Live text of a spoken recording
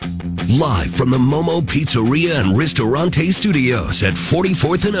Live from the Momo Pizzeria and Ristorante Studios at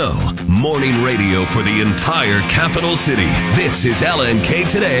 44th and O. Morning radio for the entire capital city. This is LNK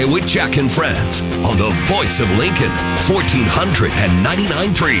Today with Jack and Friends on the voice of Lincoln,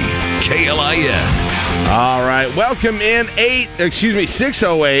 1499.3 KLIN. All right, welcome in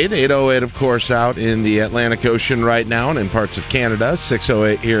 608. 808, of course, out in the Atlantic Ocean right now and in parts of Canada.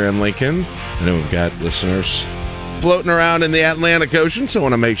 608 here in Lincoln. I know we've got listeners floating around in the Atlantic Ocean, so I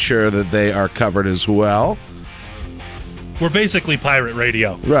want to make sure that they are covered as well. We're basically pirate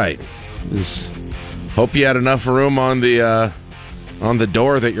radio. Right. Just hope you had enough room on the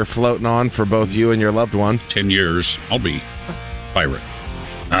door that you're floating on for both you and your loved one. 10 years, I'll be pirate.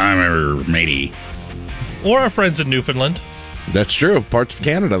 I'm a matey. Or our friends in Newfoundland. That's true. Parts of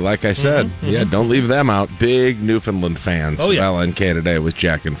Canada, like I said. Yeah, don't leave them out. Big Newfoundland fans of LNK Today with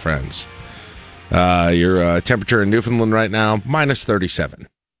Jack and Friends. Your temperature in Newfoundland right now, minus 37.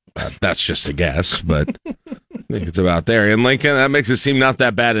 That's just a guess, but I think it's about there. In Lincoln, that makes it seem not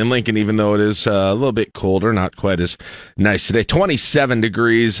that bad in Lincoln, even though it is a little bit colder, not quite as nice today. 27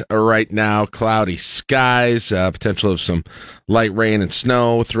 degrees right now, cloudy skies, potential of some light rain and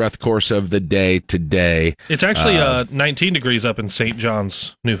snow throughout the course of the day today. It's actually 19 degrees up in St.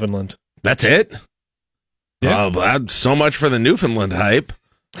 John's, Newfoundland. That's it? Yeah. Oh, so much for the Newfoundland hype.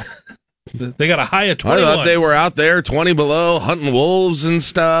 They got a high of 21. I thought they were out there 20 below hunting wolves and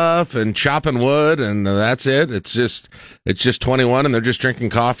stuff and chopping wood, and that's it. It's just 21, and they're just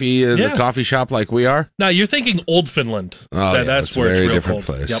drinking coffee at the coffee shop like we are. Now, you're thinking Old Finland. Oh, that's where it's it's a very real different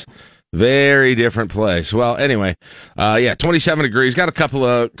cold. place. Yep. Very different place. Well, anyway, 27 degrees. Got a couple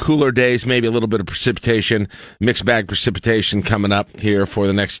of cooler days, maybe a little bit of precipitation, mixed bag precipitation coming up here for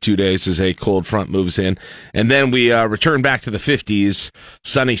the next 2 days as a cold front moves in. And then we return back to the 50s,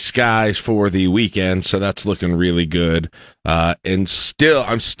 sunny skies for the weekend, so that's looking really good. And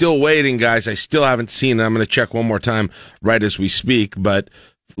I'm still waiting, guys. I still haven't seen it. I'm going to check one more time right as we speak, but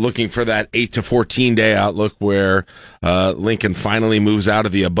looking for that 8 to 14 day outlook where Lincoln finally moves out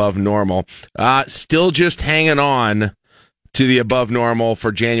of the above normal. Still just hanging on to the above normal for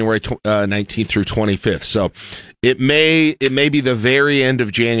January 19th through 25th. So it may be the very end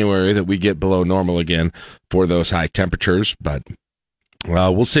of January that we get below normal again for those high temperatures, but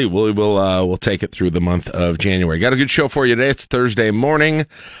we'll see. We'll take it through the month of January. Got a good show for you today. It's Thursday morning.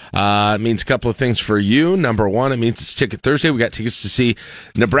 It means a couple of things for you. Number one, it means it's Ticket Thursday. We got tickets to see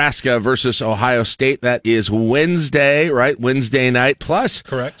Nebraska versus Ohio State. That is Wednesday, right? Wednesday night. Plus,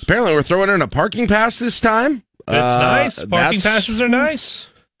 correct. Apparently, we're throwing in a parking pass this time. That's nice. Parking passes are nice.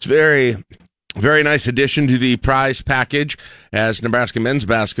 It's very, very nice addition to the prize package as Nebraska men's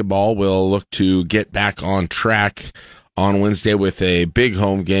basketball will look to get back on track on Wednesday with a big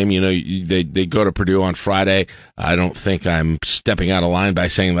home game. You know, they go to Purdue on Friday. I don't think I'm stepping out of line by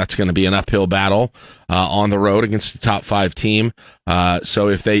saying that's going to be an uphill battle on the road against the top 5 team. So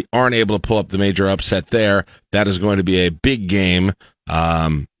if they aren't able to pull up the major upset there, that is going to be a big game.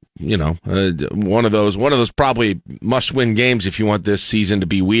 One of those probably must-win games if you want this season to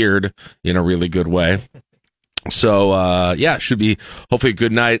be weird in a really good way. So, it should be hopefully a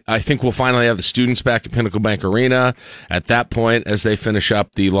good night. I think we'll finally have the students back at Pinnacle Bank Arena at that point as they finish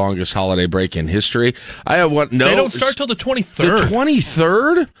up the longest holiday break in history. They don't start till the 23rd. The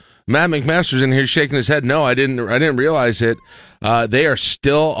 23rd? Matt McMaster's in here shaking his head. No, I didn't realize it. They are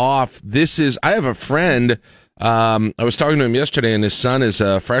still off. I have a friend. I was talking to him yesterday, and his son is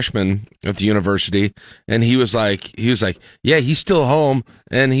a freshman at the university, and he was like, yeah, he's still home,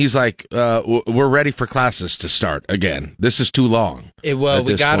 and he's like, we're ready for classes to start again. This is too long. We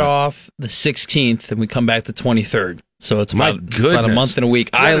got off the 16th, and we come back the 23rd. So it's about a month and a week.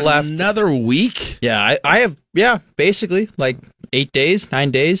 I left another week. Yeah, I have. Yeah, basically like 8 days,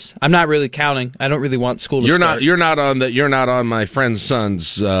 9 days. I'm not really counting. I don't really want school to start. You're not on my friend's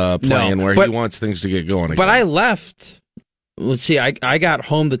son's plan where he wants things to get going again. But I left. Let's see. I got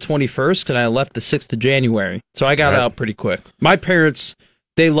home the 21st, and I left the 6th of January. So I got out pretty quick. My parents,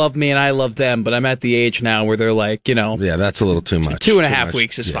 they love me and I love them, but I'm at the age now where they're like, yeah, that's a little too much. 2.5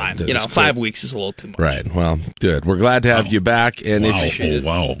 weeks is fine. 5 weeks is a little too much. Right. Well, good. We're glad to have you back. And if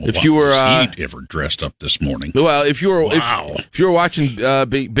you were was he ever dressed up this morning? Well, if you were watching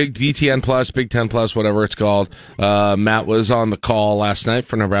Big BTN Plus, Big Ten Plus, whatever it's called, Matt was on the call last night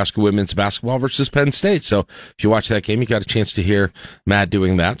for Nebraska women's basketball versus Penn State. So if you watch that game, you got a chance to hear Matt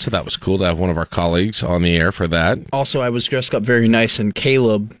doing that. So that was cool to have one of our colleagues on the air for that. Also, I was dressed up very nice, and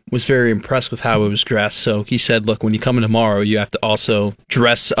Caleb was very impressed with how I was dressed. So he said, look, when you come in tomorrow, you have to also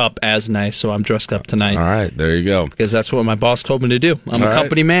dress up as nice. So I'm dressed up tonight. All right, there you go. Because that's what my boss told me to do. I'm a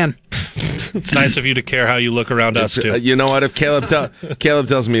company man. It's nice of you to care how you look around us, too. You know what? If Caleb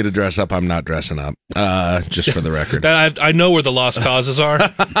tells me to dress up, I'm not dressing up. Just for the record. I know where the lost causes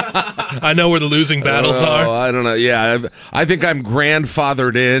are. I know where the losing battles are. I don't know. Yeah, I think I'm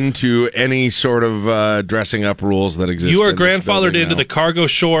grandfathered into any sort of dressing up rules that exist. You are grandfathered into the cargo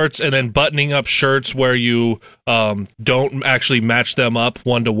shorts and then buttoning up shirts where you don't actually match them up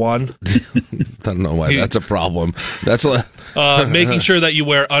 1-to-1. I don't know why that's a problem. That's making sure that you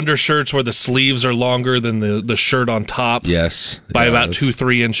wear undershirts where the sleeves are longer than the shirt on top. Yes, by about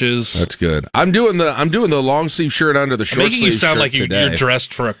 2-3 inches. That's good. I'm doing the long sleeve shirt under the short sleeve shirt. Making you sound like you're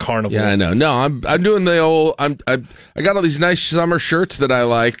dressed for a carnival. Yeah, I know. No, I'm doing the old. I got all these nice summer shirts that I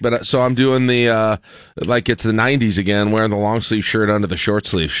like, but so I'm doing the like it's the '90s again, wearing the long sleeve shirt under the short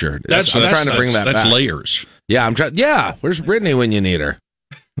sleeve shirt. I'm trying to bring that back. That's layers. Yeah, I'm trying. Yeah, where's Brittany when you need her?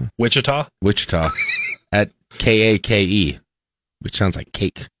 Wichita at KAKE, which sounds like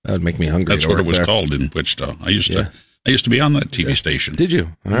cake. That would make me hungry. That's what it was called in Wichita. I used to be on that TV station. Did you?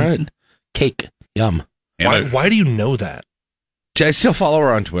 All right. Cake. Yum. Why do you know that? I still follow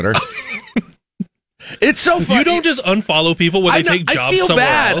her on Twitter. It's so funny. You don't just unfollow people when they take jobs somewhere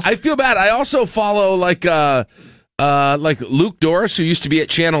else. I feel bad. I also follow like Luke Doris, who used to be at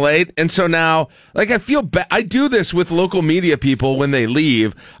Channel 8, and so now, I feel bad. I do this with local media people when they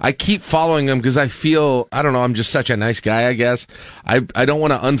leave. I keep following them because I feel, I don't know, I'm just such a nice guy, I guess. I don't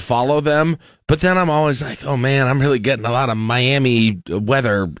want to unfollow them, but then I'm always like, oh man, I'm really getting a lot of Miami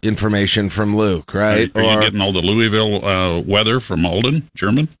weather information from Luke, right? Are you getting all the Louisville weather from Alden,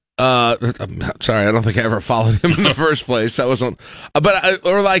 German? Sorry, I don't think I ever followed him in the first place. That wasn't,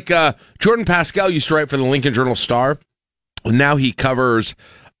 Jordan Pascal used to write for the Lincoln Journal-Star. Now he covers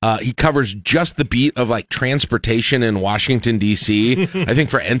just the beat of transportation in Washington D.C. I think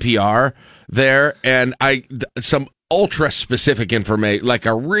for NPR there, and some ultra specific information, like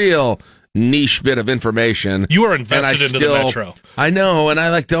a real niche bit of information. You are invested into the Metro. I know, and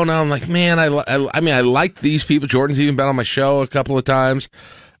I don't know. I'm like, man, I like these people. Jordan's even been on my show a couple of times.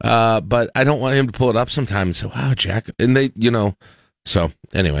 But I don't want him to pull it up sometimes. So, wow, Jack. And they, so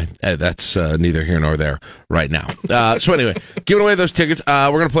anyway, that's neither here nor there right now. So anyway, giving away those tickets. We're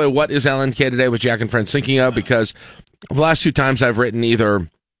going to play What is LNK Today with Jack and Friends Thinking Of, because the last 2 times I've written either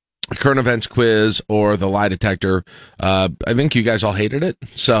a current events quiz or the lie detector, I think you guys all hated it.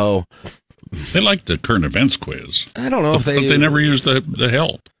 So they liked the current events quiz. I don't know if but they never used the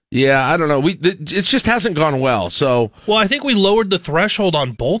help. Yeah, I don't know. It just hasn't gone well. So, well, I think we lowered the threshold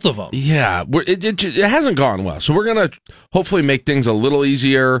on both of them. Yeah, it hasn't gone well. So we're gonna hopefully make things a little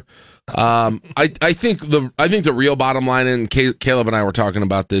easier. I think the real bottom line, and Caleb and I were talking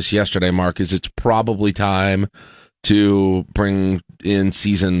about this yesterday, Mark, is it's probably time to bring in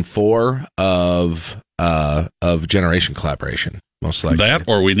season 4 of Generation Collaboration. Most likely that,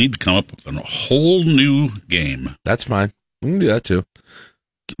 or we need to come up with a whole new game. That's fine. We can do that too.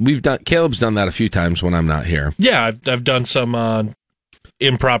 Caleb's done that a few times when I'm not here. Yeah, I've done some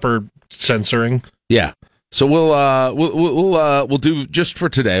improper censoring. Yeah. So we'll do, just for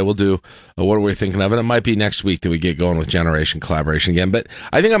today, we'll do what are we thinking of, and it might be next week that we get going with Generation Collaboration again. But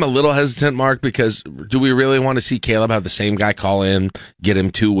I think I'm a little hesitant, Mark, because do we really want to see Caleb have the same guy call in, get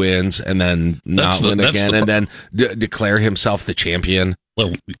him 2 wins, and then not win again, and then declare himself the champion?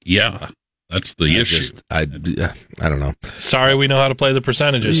 Well, yeah. That's the issue. I don't know. Sorry, we know how to play the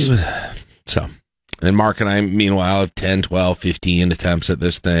percentages. So, and Mark and I, meanwhile, have 10, 12, 15 attempts at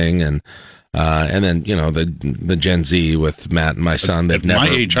this thing, and then the Gen Z with Matt and my son. They've never. My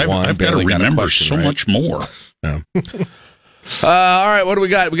age, I've got to remember so much more. Yeah. All right, what do we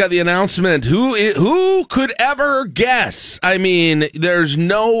got? We got the announcement. Who could ever guess? I mean, there's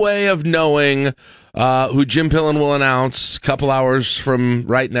no way of knowing who Jim Pillen will announce a couple hours from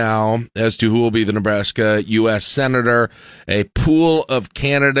right now as to who will be the Nebraska U.S. Senator. A pool of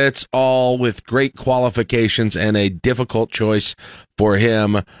candidates, all with great qualifications and a difficult choice for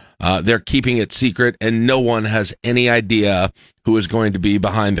him. They're keeping it secret, and no one has any idea who is going to be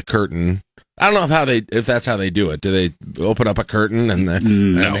behind the curtain. I don't know if that's how they do it. Do they open up a curtain and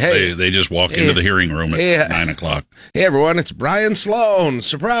no? Hey, they just walk into the hearing room at 9 o'clock. Hey everyone, it's Brian Sloan.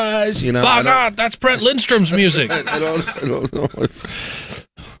 Surprise! Oh God, that's Brett Lindstrom's music. I don't know.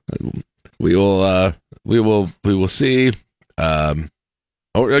 We will see.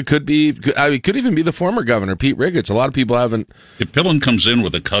 Or it could be. It could even be the former governor, Pete Ricketts. A lot of people haven't. If Pillen comes in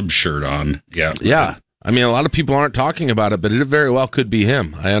with a Cubs shirt on, yeah. I mean, a lot of people aren't talking about it, but it very well could be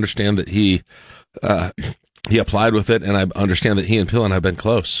him. I understand that he applied with it, and I understand that he and Pillen have been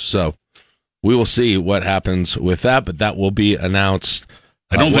close. So we will see what happens with that, but that will be announced.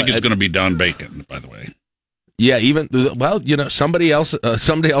 I don't think it's going to be Don Bacon, by the way. Yeah, even somebody else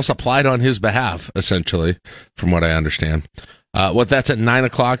applied on his behalf, essentially, from what I understand. That's at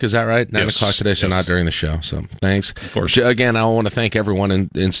 9:00, is that right? 9:00 today, so not during the show. So thanks. Of course. Again, I want to thank everyone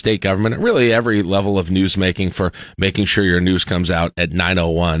in state government and really every level of news making for making sure your news comes out at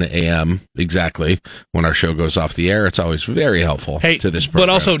 9:01 a.m. exactly when our show goes off the air. It's always very helpful to this program. But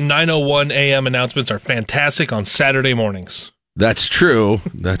also 9:01 a.m. announcements are fantastic on Saturday mornings. That's true.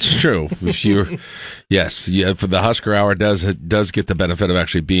 That's true. Yes, for the Husker Hour does get the benefit of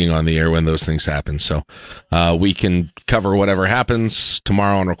actually being on the air when those things happen. So we can cover whatever happens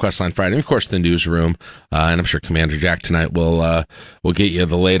tomorrow on Request Line Friday, and of course the newsroom. And I'm sure Commander Jack tonight will get you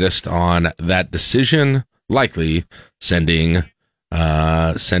the latest on that decision. Likely sending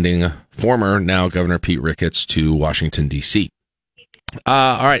former now Governor Pete Ricketts to Washington D.C.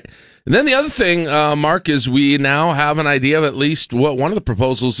 All right. And then the other thing, Mark, is we now have an idea of at least what one of the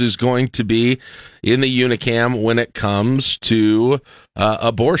proposals is going to be in the Unicam when it comes to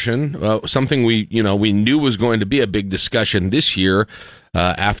abortion, something we knew was going to be a big discussion this year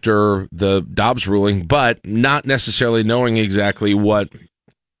after the Dobbs ruling, but not necessarily knowing exactly what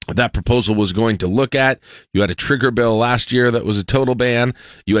that proposal was going to look at. You had a trigger bill last year that was a total ban.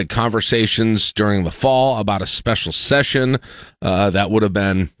 You had conversations during the fall about a special session that would have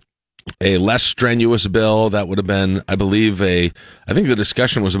been a less strenuous bill. That would have been, I believe, I think the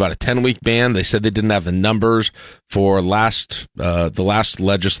discussion was about a 10-week ban. They said they didn't have the numbers for the last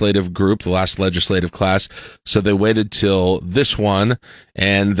legislative group, the last legislative class. So they waited till this one,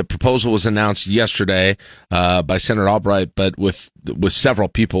 and the proposal was announced yesterday by Senator Albright, but with several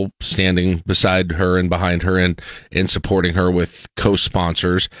people standing beside her and behind her and supporting her with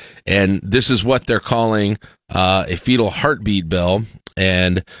co-sponsors. And this is what they're calling a fetal heartbeat bill.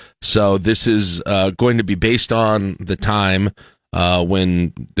 And so this is going to be based on the time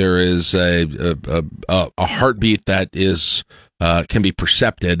when there is a heartbeat that is can be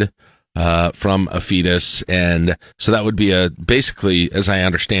percepted from a fetus, and so that would be basically, as I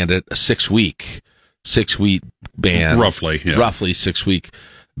understand it, a 6-week ban, roughly 6-week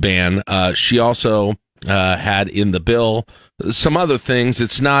ban. She also had in the bill some other things.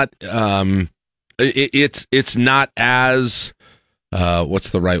 It's not it's not as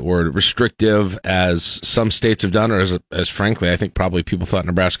what's the right word? Restrictive as some states have done, or as frankly, I think probably people thought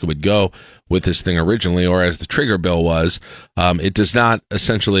Nebraska would go with this thing originally, or as the trigger bill was. It does not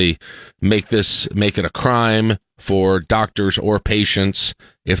essentially make it a crime for doctors or patients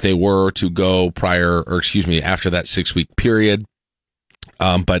if they were to go after that 6-week period.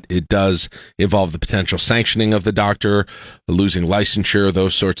 But it does involve the potential sanctioning of the doctor, losing licensure,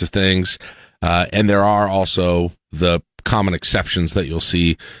 those sorts of things. And there are also the common exceptions that you'll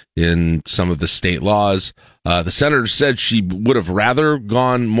see in some of the state laws. The senator said she would have rather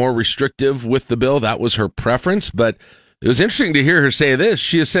gone more restrictive with the bill. That was her preference, but it was interesting to hear her say this.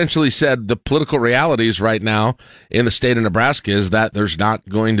 She essentially said the political realities right now in the state of Nebraska is that there's not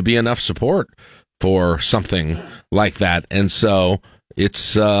going to be enough support for something like that. And so it's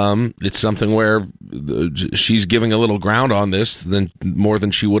something where she's giving a little ground on this more than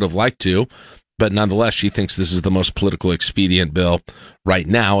she would have liked to. But nonetheless, she thinks this is the most political expedient bill right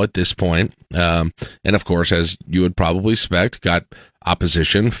now at this point. And of course, as you would probably expect, got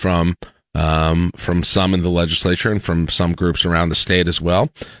opposition from some in the legislature and from some groups around the state as well.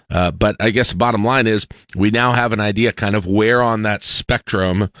 But I guess the bottom line is we now have an idea kind of where on that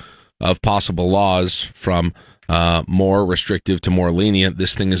spectrum of possible laws from more restrictive to more lenient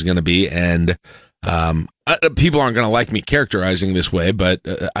this thing is going to be. And people aren't going to like me characterizing this way, but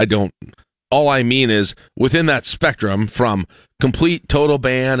I don't. All I mean is within that spectrum from complete total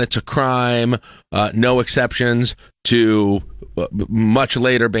ban, it's a crime, no exceptions, to much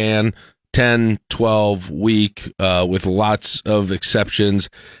later ban, 10, 12 week, with lots of exceptions.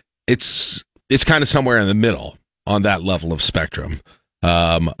 It's kind of somewhere in the middle on that level of spectrum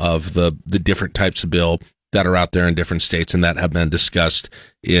of the different types of bill that are out there in different states and that have been discussed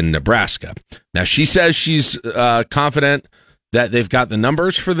in Nebraska. Now, she says she's confident that they've got the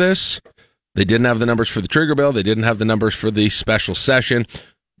numbers for this. They didn't have the numbers for the trigger bill. They didn't have the numbers for the special session.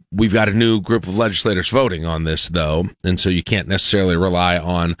 We've got a new group of legislators voting on this, though, and so you can't necessarily rely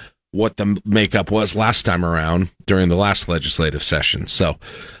on what the makeup was last time around during the last legislative session. So,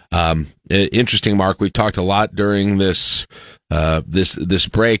 interesting, Mark. We've talked a lot during this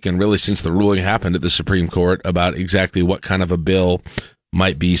break, and really since the ruling happened at the Supreme Court, about exactly what kind of a bill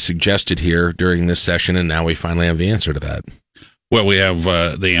might be suggested here during this session, and now we finally have the answer to that. Well, we have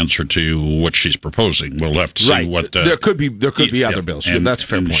the answer to what she's proposing. We'll have to see what there could be other bills. And, that's a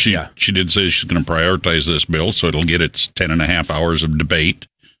fair point. She did say she's going to prioritize this bill, so it'll get its 10.5 hours of debate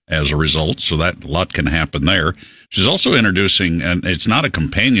as a result. So that a lot can happen there. She's also introducing, and it's not a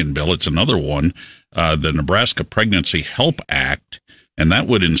companion bill, it's another one, the Nebraska Pregnancy Help Act, and that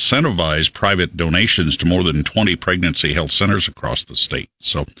would incentivize private donations to more than 20 pregnancy health centers across the state.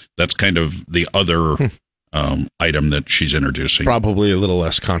 So that's kind of the other item that she's introducing. Probably a little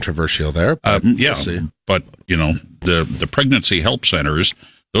less controversial there. But yeah, we'll see. But the pregnancy help centers,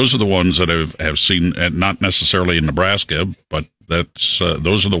 those are the ones that have seen, not necessarily in Nebraska, but that's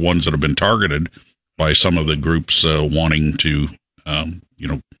those are the ones that have been targeted by some of the groups wanting to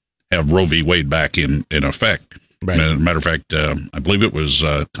have Roe v. Wade back in effect. Right. As a matter of fact, I believe it was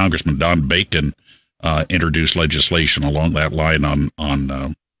Congressman Don Bacon introduced legislation along that line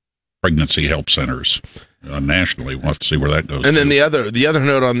on pregnancy help centers nationally. We'll have to see where that goes. And then the other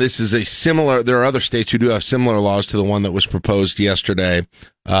note on this is there are other states who do have similar laws to the one that was proposed yesterday,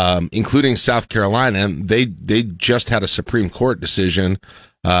 including South Carolina. And they just had a Supreme Court decision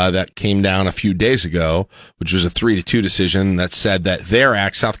that came down a few days ago, which was a 3-2 decision that said that their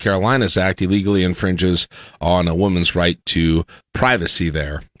act, South Carolina's act, illegally infringes on a woman's right to privacy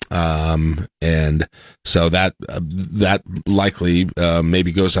there. And so that likely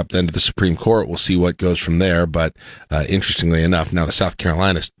maybe goes up then to the Supreme Court. We'll see what goes from there. But interestingly enough, now the South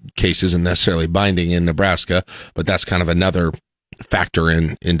Carolina case isn't necessarily binding in Nebraska, but that's kind of another factor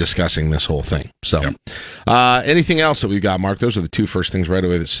in discussing this whole thing. So, anything else that we've got, Mark? Those are the two first things right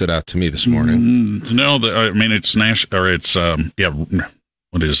away that stood out to me this morning. No, I mean, it's national, or it's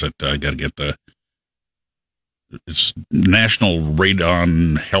what is it? I got to get it's National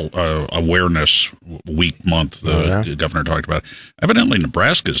Radon Health Awareness Week month. The governor talked about. Evidently,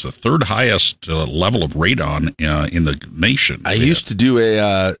 Nebraska is the third highest level of radon in the nation. I used to do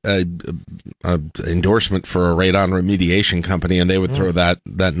a endorsement for a radon remediation company, and they would throw that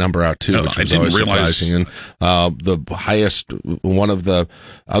number out too, which was always surprising. And the highest, one of the,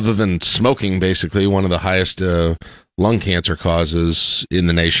 other than smoking, basically one of the highest lung cancer causes in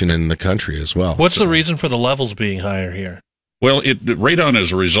the nation and in the country as well. What's the reason for the levels being higher here? Well, radon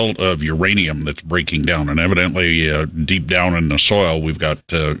is a result of uranium that's breaking down, and evidently deep down in the soil we've got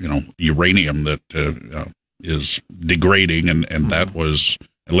uranium that is degrading, and that was,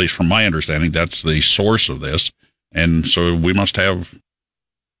 at least from my understanding, that's the source of this. And so we must have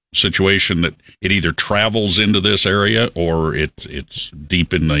a situation that it either travels into this area or it's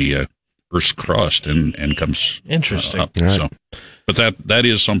deep in the Earth's crust and comes interesting. Up. Right. So, but that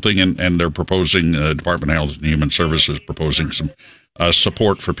is something, and they're proposing, Department of Health and Human Services proposing some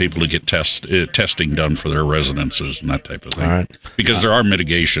support for people to get testing done for their residences and that type of thing. All right. Because there are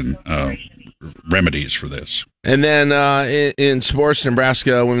mitigation remedies for this. And then in sports,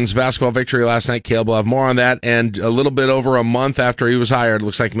 Nebraska women's basketball victory last night. Caleb will have more on that. And a little bit over a month after he was hired,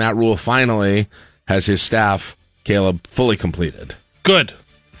 looks like Matt Rule finally has his staff, Caleb, fully completed. Good.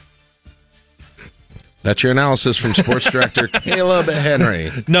 That's your analysis from sports director Caleb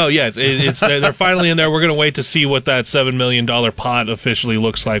Henry. No, yes, they're finally in there. We're going to wait to see what that $7 million pot officially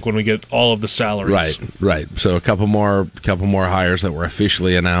looks like when we get all of the salaries. Right. So a couple more hires that were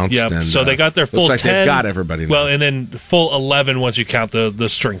officially announced. Yeah. And, so they got their full 10. Looks like they've got everybody now. Well, and then full 11 once you count the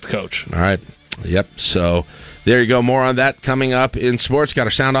strength coach. All right. Yep. So there you go. More on that coming up in sports. Got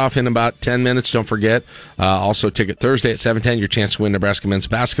our sound off in about 10 minutes. Don't forget. Also, Ticket Thursday at 7:10. Your chance to win Nebraska men's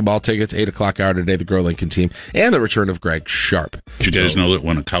basketball tickets. 8 o'clock hour today. The Grow Lincoln team and the return of Greg Sharp. Did you guys know that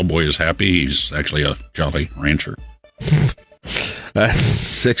when a cowboy is happy, he's actually a jolly rancher? That's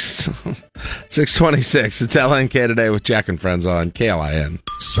 6:26. It's LNK today with Jack and Friends on KLIN.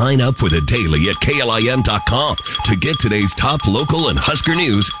 Sign up for the daily at KLIN.com to get today's top local and Husker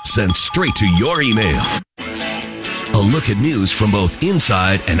news sent straight to your email. A look at news from both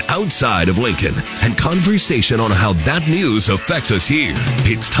inside and outside of Lincoln and conversation on how that news affects us here.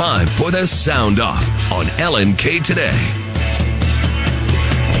 It's time for the Sound Off on LNK Today.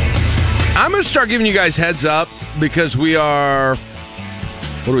 I'm going to start giving you guys heads up because we are,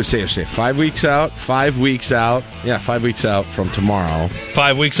 what do we say yesterday? 5 weeks out? 5 weeks out. Yeah, 5 weeks out from tomorrow.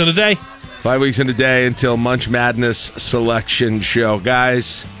 5 weeks in a day. 5 weeks in a day until Munch Madness selection show.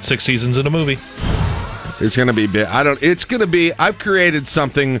 Guys. 6 seasons in a movie. It's going to be big. I've created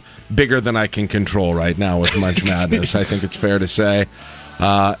something bigger than I can control right now with Munch Madness. I think it's fair to say.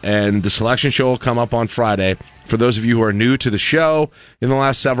 And the selection show will come up on Friday. For those of you who are new to the show, in the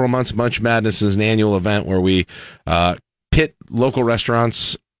last several months, Munch Madness is an annual event where we pit local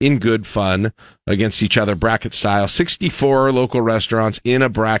restaurants in good fun against each other, bracket style. 64 local restaurants in a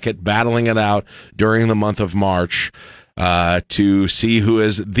bracket, battling it out during the month of March to see who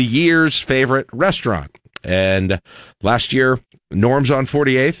is the year's favorite restaurant. And last year, Norm's on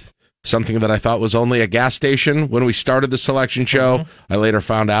 48th something that I thought was only a gas station when we started the selection show. I later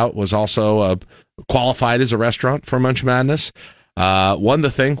found out was also qualified as a restaurant for Munch Madness. Won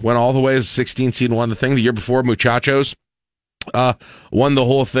the thing, went all the way as a 16 seed, won the thing. The year before, Muchachos won the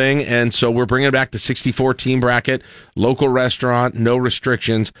whole thing, and so we're bringing back the 64 team bracket, local restaurant, no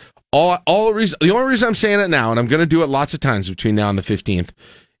restrictions. The only reason I'm saying it now, and I'm going to do it lots of times between now and the 15th,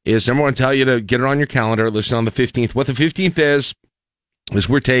 is number one, tell you to get it on your calendar, listen on the 15th. What the 15th is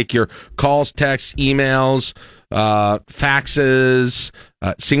we take your calls, texts, emails, faxes,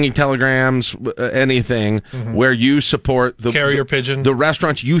 singing telegrams, anything where you support the carrier pigeon, the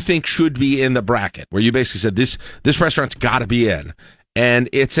restaurants you think should be in the bracket, where you basically said this restaurant's got to be in, and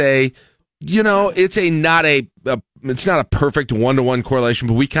it's not a perfect one-to-one correlation,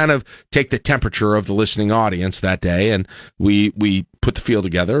 but we kind of take the temperature of the listening audience that day, and we put the field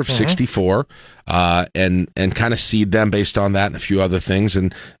together of 64, and kind of seed them based on that and a few other things,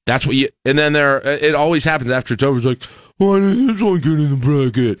 and that's what and then it always happens after it's over. It's like, why did this one get in the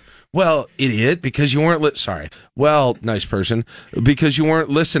bracket? Well, idiot, because you weren't nice person, because you weren't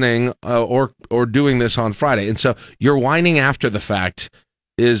listening or doing this on Friday, and so you're whining after the fact.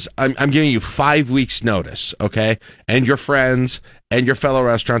 I'm giving you 5 weeks notice, okay? And your friends and your fellow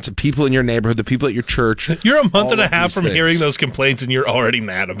restaurants and people in your neighborhood, the people at your church. You're a month and a half from hearing those complaints, and you're already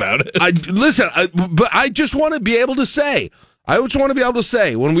mad about it. But I just want to be able to say,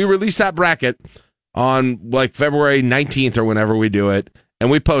 when we release that bracket on like February 19th or whenever we do it,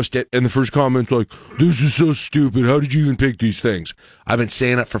 and we post it, and the first comment's like, this is so stupid. How did you even pick these things? I've been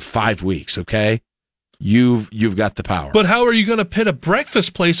saying it for 5 weeks, okay? You've got the power. But how are you going to pit a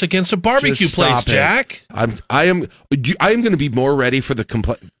breakfast place against a barbecue place, Jack? I am going to be more ready for the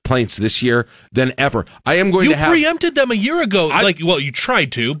complaints this year than ever. I am going to have. You preempted them a year ago. You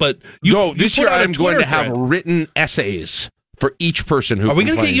tried to, but this year I'm going to have written essays for each person who. Are we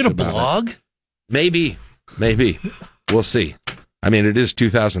going to get you to blog? Maybe. We'll see. I mean, it is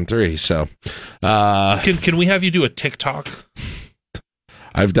 2003, so. Can we have you do a TikTok?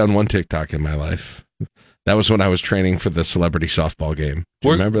 I've done one TikTok in my life. That was when I was training for the celebrity softball game. Do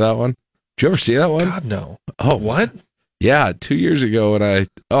you remember that one? Did you ever see that one? God, no. Oh, what? Yeah, 2 years ago when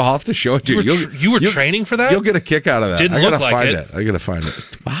I'll have to show it to you. You were training for that? You'll get a kick out of that. Didn't look like it. I gotta find it.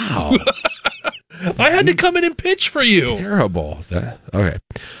 Wow. I had to come in and pitch for you. Terrible. Okay.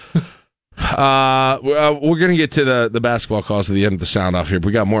 We're going to get to the basketball calls at the end of the sound off here. But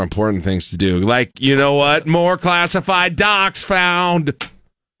we got more important things to do. Like, you know what? More classified docs found.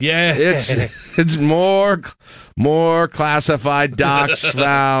 Yeah. It's more classified docs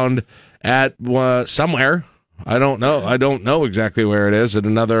found at somewhere. I don't know exactly where it is. At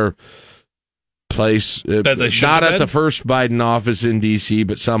another place, not at the first Biden office in D.C.,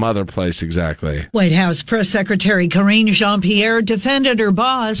 but some other place exactly. White House Press Secretary Karine Jean-Pierre defended her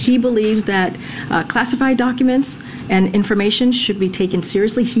boss. He believes that classified documents and information should be taken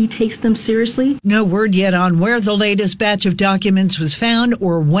seriously. He takes them seriously. No word yet on where the latest batch of documents was found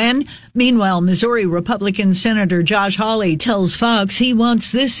or when. Meanwhile, Missouri Republican Senator Josh Hawley tells Fox he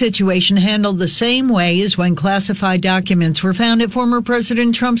wants this situation handled the same way as when classified documents were found at former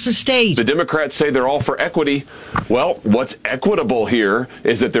President Trump's estate. The Democrats say they're all for equity. Well, what's equitable here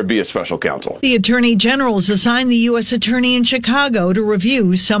is that there be a special counsel. The Attorney General's assigned the U.S. Attorney in Chicago to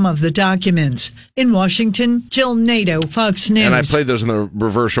review some of the documents. In Washington, Jill Nato, Fox News. And I played those in the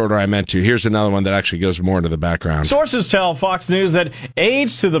reverse order I meant to. Here's another one that actually goes more into the background. Sources tell Fox News that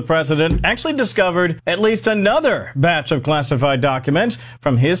aides to the president actually discovered at least another batch of classified documents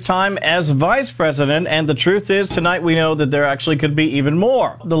from his time as vice president. And the truth is, tonight we know that there actually could be even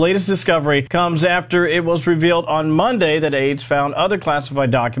more. The latest discovery comes after it was revealed on Monday that aides found other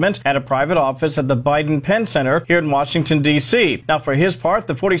classified documents at a private office at the Biden Penn Center here in Washington, D.C. Now, for his part,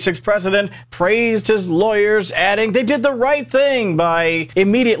 the 46th president praised his lawyers, adding they did the right thing by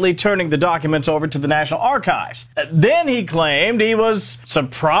immediately turning the documents over to the National Archives. Then he claimed he was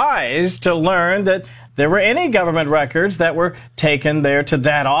surprised to learn that there were any government records that were taken there to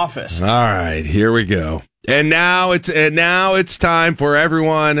that office. All right, here we go. And now it's time for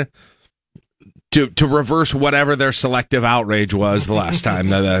everyone to reverse whatever their selective outrage was the last time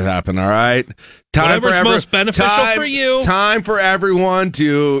that happened. All right, whatever's most beneficial for you. Time for everyone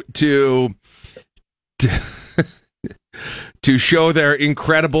to show their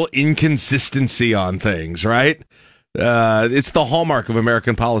incredible inconsistency on things. Right. It's the hallmark of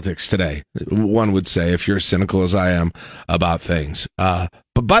American politics today, one would say, if you're as cynical as I am about things. But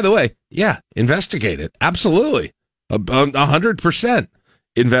by the way, yeah, investigate it. Absolutely. 100%.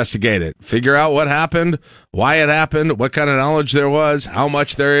 Investigate it. Figure out what happened, why it happened, what kind of knowledge there was, how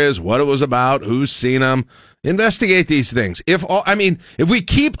much there is, what it was about, who's seen them. investigate these things. If we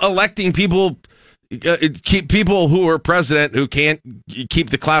keep electing people, keep people who are president who can't keep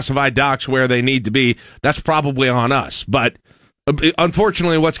the classified docs where they need to be, that's probably on us. But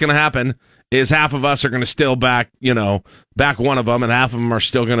unfortunately, what's going to happen is half of us are going to still back one of them, and half of them are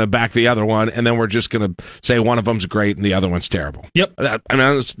still going to back the other one, and then we're just going to say one of them's great and the other one's terrible. Yep.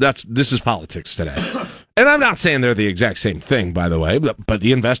 This is politics today. And I'm not saying they're the exact same thing, by the way, but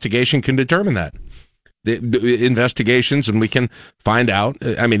the investigation can determine that. The investigations, and we can find out.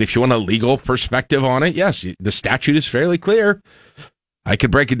 I mean, if you want a legal perspective on it, yes, the statute is fairly clear. I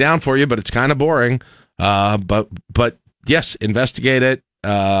could break it down for you, but it's kind of boring. But yes, investigate it.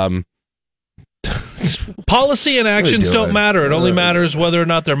 Policy and actions don't matter. It only matters whether or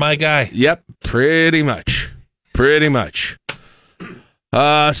not they're my guy. Yep, pretty much.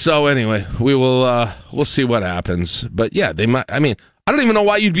 So anyway, we'll see what happens. But yeah, they might. I mean, I don't even know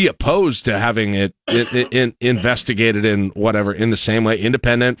why you'd be opposed to having it investigated in whatever, in the same way,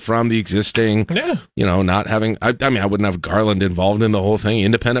 independent from the existing. Yeah. Not having. I wouldn't have Garland involved in the whole thing.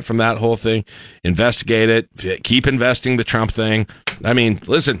 Independent from that whole thing. Investigate it. Keep investing the Trump thing. I mean,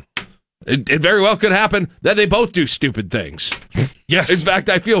 listen. It very well could happen that they both do stupid things. Yes. In fact,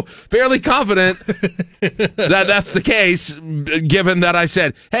 I feel fairly confident that that's the case, given that I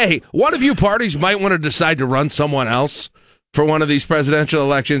said, hey, one of you parties might want to decide to run someone else for one of these presidential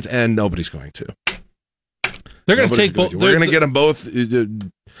elections, and nobody's going to. They're going to take both. We're going to get them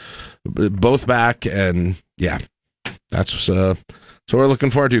both back, and yeah, that's what we're looking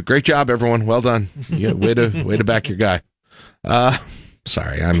forward to. Great job, everyone. Well done. Way to back your guy.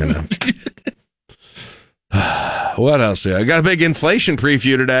 Sorry, I'm in a... What else? I got a big inflation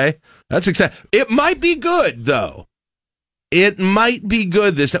preview today. That's exciting. It might be good, though. It might be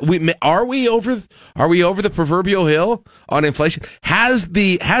good. Are we over the proverbial hill on inflation? Has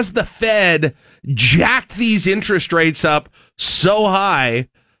the Fed jacked these interest rates up so high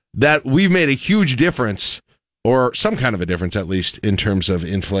that we've made a huge difference, or some kind of a difference, at least, in terms of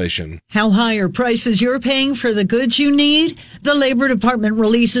inflation? How high are prices you're paying for the goods you need? The Labor Department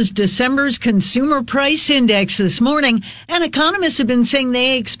releases December's Consumer Price Index this morning, and economists have been saying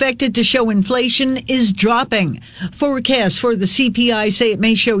they expect it to show inflation is dropping. Forecasts for the CPI say it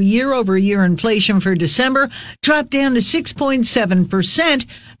may show year-over-year inflation for December drop down to 6.7%,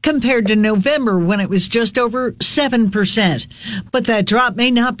 compared to November when it was just over 7%. But that drop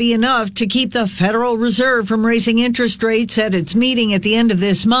may not be enough to keep the Federal Reserve from raising interest rates at its meeting at the end of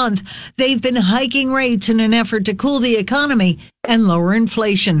this month. They've been hiking rates in an effort to cool the economy and lower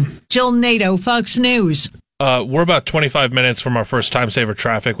inflation. Jill Nato, Fox News. We're about 25 minutes from our first time saver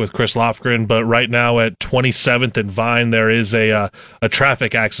traffic with Chris Lofgren, but right now at 27th and Vine, there is a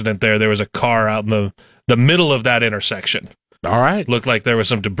traffic accident there. There was a car out in the middle of that intersection. All right. Looked like there was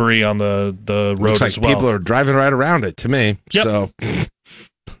some debris on the road Looks like as well. People are driving right around it to me. Yep. So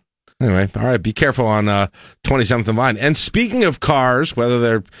anyway, all right, be careful on 27th and Vine. And speaking of cars, whether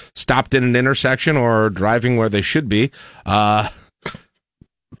they're stopped in an intersection or driving where they should be,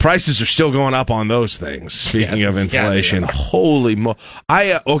 prices are still going up on those things. Speaking of inflation, holy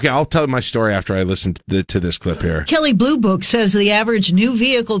I'll tell my story after I listen to this clip here. Kelley Blue Book says the average new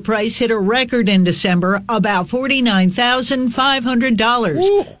vehicle price hit a record in December, about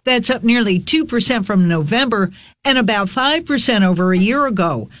 $49,500. That's up nearly 2% from November and about 5% over a year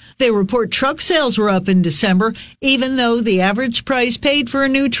ago. They report truck sales were up in December, even though the average price paid for a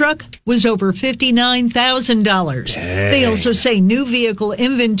new truck was over $59,000. They also say new vehicle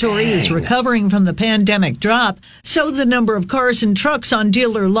inventory is recovering from the pandemic drop, so the number of cars and trucks on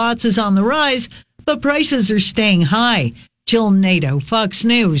dealer lots is on the rise, but prices are staying high. Jill Nato, Fox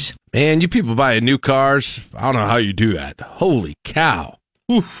News. Man, you people buying new cars, I don't know how you do that. Holy cow.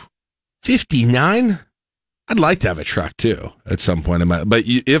 Oof. 59? I'd like to have a truck too at some point in my. But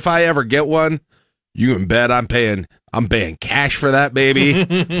if I ever get one, you can bet I'm paying cash for that baby.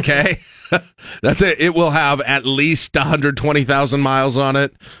 Okay, that's it. It will have at least 120,000 miles on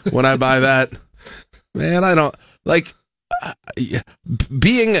it when I buy that. Man, I don't like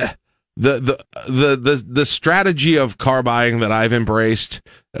being the strategy of car buying that I've embraced,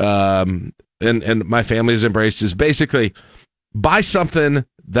 and my family has embraced, is basically buy something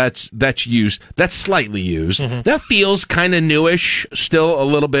that's used, that's slightly used, that feels kind of newish still a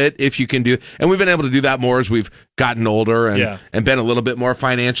little bit, if you can do. And we've been able to do that more as we've gotten older and been a little bit more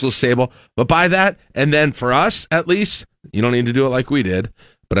financially stable. But buy that, and then for us, at least, you don't need to do it like we did.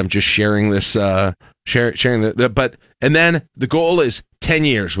 But I'm just sharing this, sharing but and then the goal is 10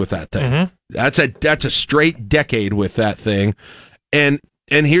 years with that thing. That's a straight decade with that thing, and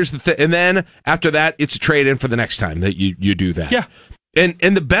here's the thing. And then after that, it's a trade in for the next time that you do that. Yeah. And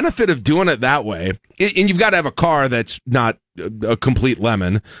the benefit of doing it that way, and you've got to have a car that's not a complete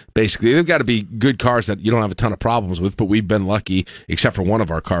lemon, basically. They've got to be good cars that you don't have a ton of problems with, but we've been lucky, except for one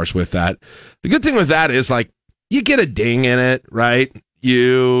of our cars with that. The good thing with that is, like, you get a ding in it, right?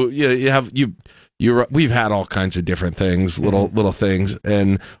 We've had all kinds of different things, little things,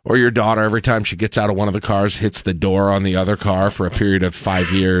 or your daughter, every time she gets out of one of the cars, hits the door on the other car for a period of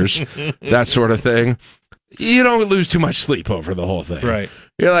 5 years, that sort of thing. You don't lose too much sleep over the whole thing. Right.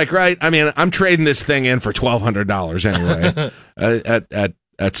 You're like, right, I mean, I'm trading this thing in for $1,200 anyway,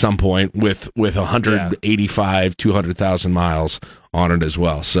 at some point with 185, 200,000 miles on it as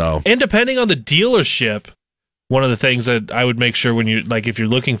well. So, and depending on the dealership, one of the things that I would make sure when you, like, if you're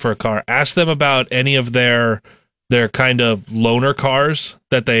looking for a car, ask them about any of their kind of loaner cars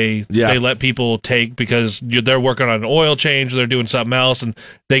that they let people take, because they're working on an oil change, they're doing something else, and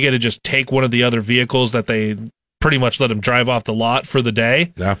they get to just take one of the other vehicles that they pretty much let them drive off the lot for the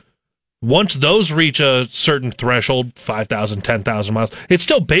day. Yeah. Once those reach a certain threshold, 5,000, 10,000 miles, it's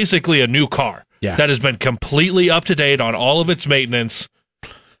still basically a new car that has been completely up to date on all of its maintenance,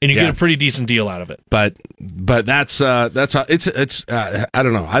 and you get a pretty decent deal out of it. But that's I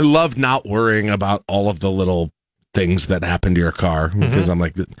don't know. I love not worrying about all of the little things that happen to your car, because I'm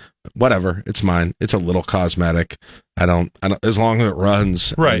like, whatever, it's mine. It's a little cosmetic. I don't as long as it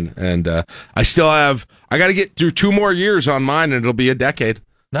runs. Right. And I got to get through 2 more years on mine, and it'll be a decade.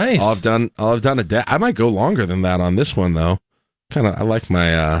 Nice. I'll have done a I might go longer than that on this one, though. I like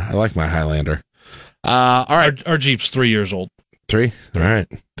my Highlander. All right. Our Jeep's 3 years old. 3? All right.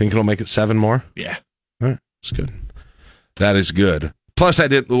 Think it'll make it 7 more? Yeah. All right. That's good. That is good. Plus, I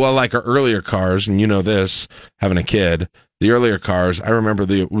did, like our earlier cars, and you know this, having a kid, the earlier cars, I remember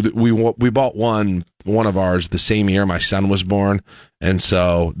we bought one of ours the same year my son was born, and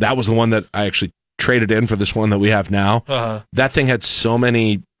so that was the one that I actually traded in for this one that we have now. That thing had so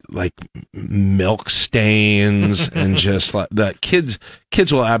many, like, milk stains, and just like that. Kids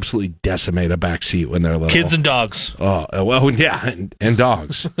will absolutely decimate a back seat when they're little. Kids and dogs. Oh, well, yeah, and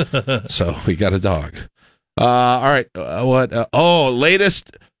dogs. So we got a dog. All right.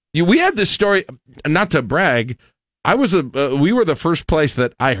 Latest. We had this story. Not to brag, we were the first place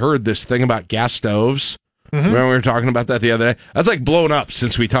that I heard this thing about gas stoves. Remember we were talking about that the other day? That's like blown up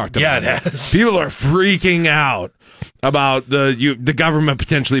since we talked about it. Yeah, it has. People are freaking out about the government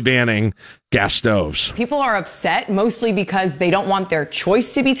potentially banning gas stoves. People are upset mostly because they don't want their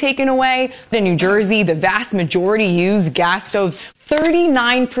choice to be taken away. In New Jersey, the vast majority use gas stoves.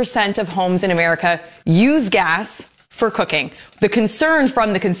 39% of homes in America use gas for cooking. The concern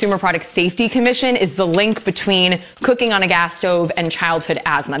from the Consumer Product Safety Commission is the link between cooking on a gas stove and childhood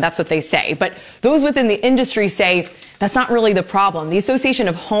asthma. That's what they say. But those within the industry say that's not really the problem. The Association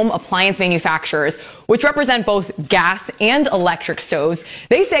of Home Appliance Manufacturers, which represent both gas and electric stoves,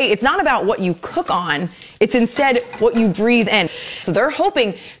 they say it's not about what you cook on, it's instead what you breathe in. So they're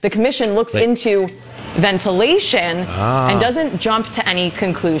hoping the commission looks into ventilation and doesn't jump to any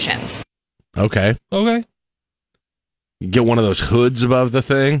conclusions. Okay. Get one of those hoods above the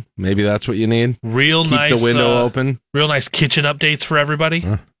thing. Maybe that's what you need. Nice. Keep the window open. Real nice kitchen updates for everybody.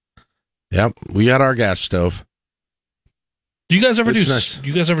 Yep, we got our gas stove. Do you guys ever Nice.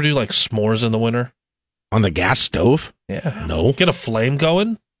 You guys ever do like s'mores in the winter on the gas stove? Yeah. No. Get a flame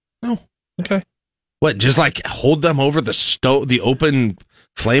going? No. Okay. What? Just like hold them over the stove, the open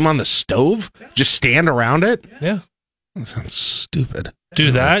flame on the stove? Just stand around it? Yeah. That sounds stupid.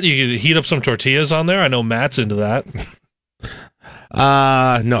 Do that. You can heat up some tortillas on there. I know Matt's into that.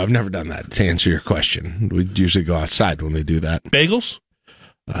 No, I've never done that, to answer your question. We usually go outside when we do that. Bagels?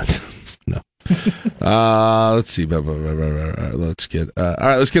 No. Let's see. Let's get all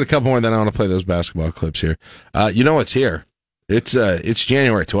right, let's get a couple more, and then I want to play those basketball clips here. You know what's here? It's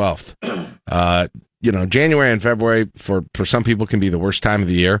January 12th. January and February for some people can be the worst time of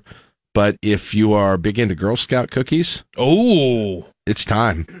the year, but if you are big into Girl Scout cookies, it's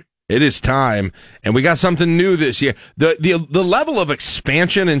time. It is time, and we got something new this year. The level of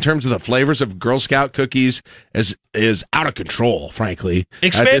expansion in terms of the flavors of Girl Scout cookies is out of control, frankly.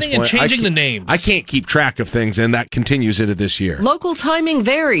 Expanding and changing the names. I can't keep track of things, and that continues into this year. Local timing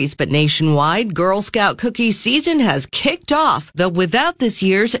varies, but nationwide, Girl Scout cookie season has kicked off, though without this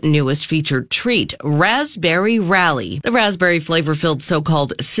year's newest featured treat, Raspberry Rally. The raspberry flavor-filled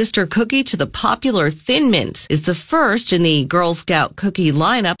so-called sister cookie to the popular Thin Mints is the first in the Girl Scout cookie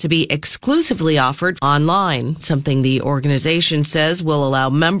lineup to be be exclusively offered online, something the organization says will allow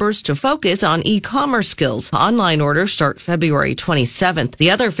members to focus on e-commerce skills. Online orders start February 27th.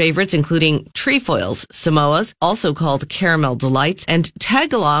 The other favorites, including trefoils, Samoas, also called caramel delights, and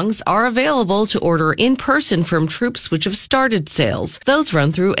tagalongs, are available to order in person from troops which have started sales. Those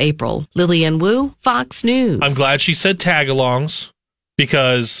run through April. Lillian Wu, Fox News. I'm glad she said tagalongs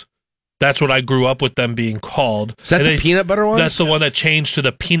because that's what I grew up with them being called. Is that the peanut butter ones? That's the one that changed to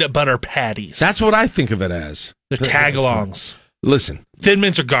the peanut butter patties. That's what I think of it as. They're tagalongs. Listen. Thin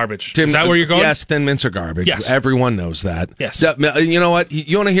mints are garbage. Is that where you're going? Yes, thin mints are garbage. Yes. Everyone knows that. Yes. You know what?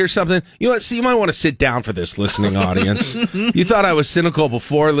 You want to hear something? You know what? See, you might want to sit down for this, listening audience. You thought I was cynical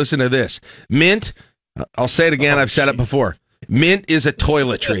before? Listen to this. Mint, I'll say it again. I've said it before. Mint is a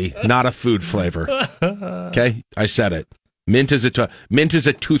toiletry, not a food flavor. Okay? I said it. Mint is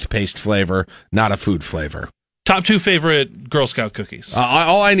a toothpaste flavor, not a food flavor. Top 2 favorite Girl Scout cookies.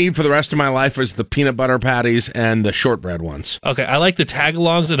 All I need for the rest of my life is the peanut butter patties and the shortbread ones. Okay, I like the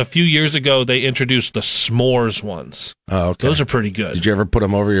tagalongs, and a few years ago they introduced the s'mores ones. Oh, okay. Those are pretty good. Did you ever put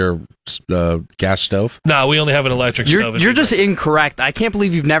them over your gas stove? No, we only have an electric stove. You're just incorrect. I can't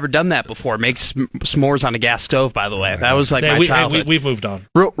believe you've never done that before. Make s'mores on a gas stove, by the way. That was like my childhood. We've moved on.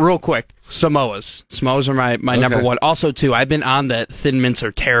 Real quick, Samoas. Samoas are my number one. Also, too, I've been on the Thin Mints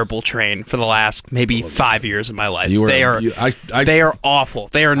are terrible train for the last maybe 5 years of my life. They are awful.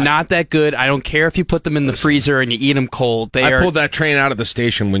 They are not that good. I don't care if you put them in the freezer and you eat them cold. I pulled that train out of the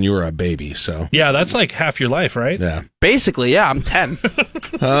station when you were a baby. So yeah, that's like half your life, right? Yeah. Basically, yeah, I'm 10.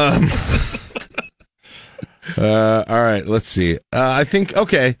 All right, let's see. I think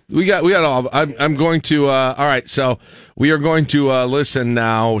we got all. I'm going to. All right, so we are going to listen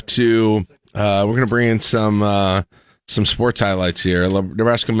now to. We're going to bring in some sports highlights here.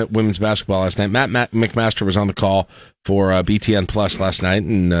 Nebraska women's basketball last night. Matt McMaster was on the call for BTN Plus last night,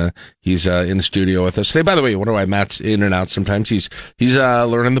 and he's in the studio with us. Hey, by the way, you wonder why Matt's in and out sometimes. He's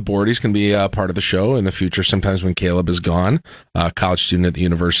learning the board. He's going to be part of the show in the future sometimes when Caleb is gone, college student at the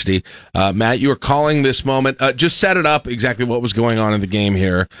university. Matt, you were calling this moment. Just set it up exactly what was going on in the game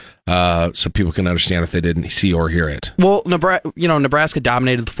here so people can understand if they didn't see or hear it. Well, Nebraska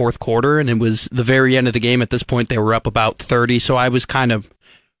dominated the fourth quarter, and it was the very end of the game. At this point, they were up about 30, so I was kind of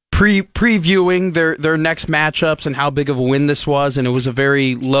previewing their next matchups and how big of a win this was, and it was a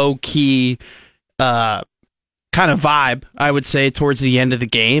very low-key kind of vibe, I would say, towards the end of the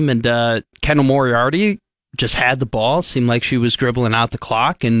game. And Kendall Moriarty just had the ball, seemed like she was dribbling out the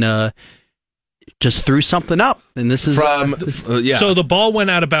clock, and just threw something up. And this is So the ball went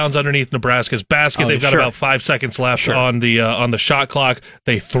out of bounds underneath Nebraska's basket. They've got about 5 seconds left on the shot clock.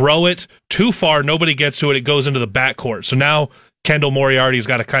 They throw it too far. Nobody gets to it. It goes into the backcourt. So now Kendall Moriarty's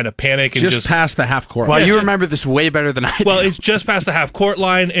got to kind of panic and just past the half court. Well, you remember this way better than I do. Well, it's just past the half court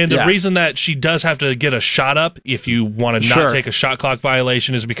line, and the reason that she does have to get a shot up if you want to not take a shot clock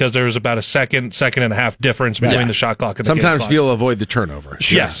violation is because there was about a second and a half difference between the shot clock and the sometimes clock. you'll avoid the turnover.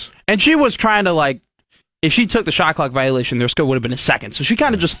 Yes. And she was trying to if she took the shot clock violation, there still would have been a second. So she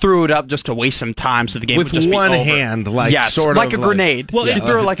kind of just threw it up just to waste some time so the game would just be over. With one hand, sort of a grenade. Well, she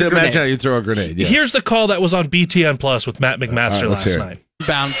threw it like a grenade. Imagine how you throw a grenade. Yes. Here's the call that was on BTN Plus with Matt McMaster last night.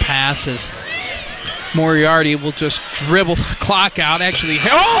 Bound passes. Moriarty will just dribble the clock out. Actually,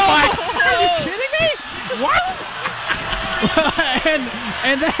 are you kidding me? What?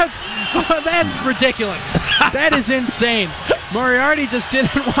 and that's ridiculous. That is insane. Moriarty just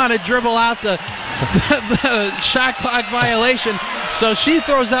didn't want to dribble out the shot clock violation, so she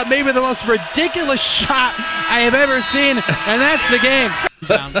throws out maybe the most ridiculous shot I have ever seen, and that's the game.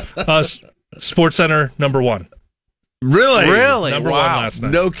 Sports Center number 1. Really? Number 1 last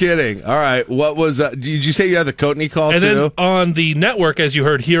night. No kidding. All right. What was did you say you had the Coatney call and too? And then on the network, as you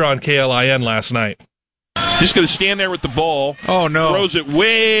heard here on KLIN last night. Just going to stand there with the ball. Oh, no. Throws it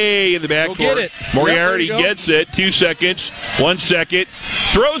way in the backcourt. Get it. Moriarty gets it. 2 seconds. 1 second.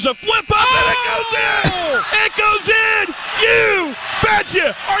 Throws a flip up, and it goes in! It goes in! You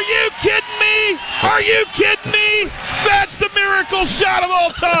betcha! Are you kidding me? Are you kidding me? That's the miracle shot of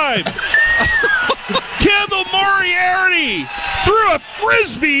all time! Kendall Moriarty threw a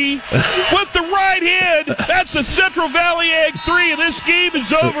frisbee with the right hand. That's a Central Valley Ag 3, and this game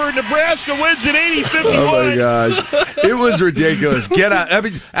is over, and Nebraska wins at 80-51. Oh, my gosh. It was ridiculous. Get out. I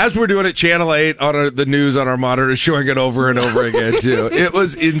mean, as we're doing it, Channel 8 on the news on our monitor, showing it over and over again, too. It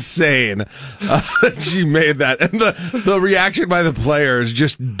was insane. She made that. And the reaction by the players,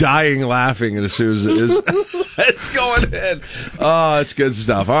 just dying laughing as soon as it's going in. Oh, it's good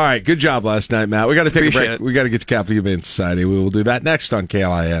stuff. All right. Good job last night, Matt. We got to take a break. We got to get to Capital Humane Society. We will do that next on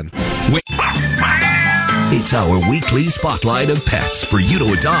KLIN. It's our weekly spotlight of pets for you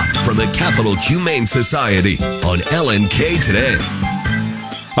to adopt from the Capital Humane Society on LNK Today.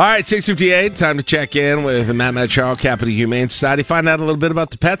 All right, 6:58. Time to check in with Matt Madcharo, Capital Humane Society. Find out a little bit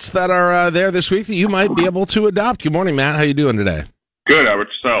about the pets that are there this week that you might be able to adopt. Good morning, Matt. How you doing today? Good. How about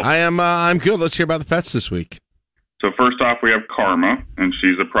yourself? I'm good. Let's hear about the pets this week. So first off, we have Karma, and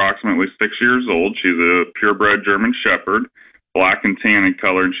she's approximately 6 years old. She's a purebred German Shepherd, black and tan in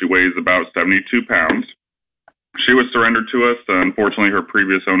color, and she weighs about 72 pounds. She was surrendered to us. Unfortunately, her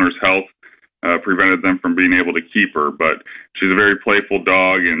previous owner's health prevented them from being able to keep her, but she's a very playful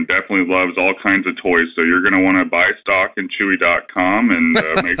dog and definitely loves all kinds of toys. So you're going to want to buy stock in Chewy.com and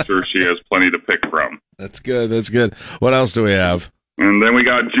make sure she has plenty to pick from. That's good. That's good. What else do we have? And then we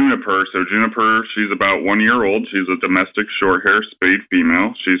got Juniper. So Juniper, she's about 1 year old. She's a domestic short hair spayed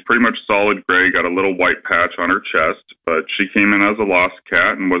female. She's pretty much solid gray, got a little white patch on her chest, but she came in as a lost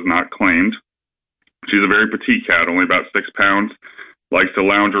cat and was not claimed. She's a very petite cat, only about 6 pounds. Likes to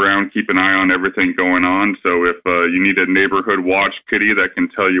lounge around, keep an eye on everything going on. So if you need a neighborhood watch kitty that can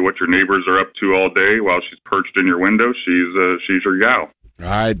tell you what your neighbors are up to all day while she's perched in your window, she's your gal. All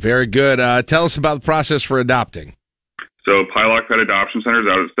right, very good. Tell us about the process for adopting. So Pylock Pet Adoption Center is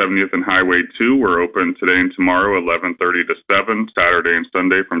out at 70th and Highway 2. We're open today and tomorrow, 11:30 to 7, Saturday and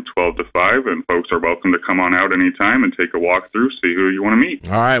Sunday from 12 to 5. And folks are welcome to come on out anytime and take a walk through, see who you want to meet.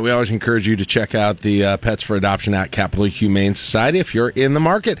 All right. We always encourage you to check out the Pets for Adoption at Capital Humane Society if you're in the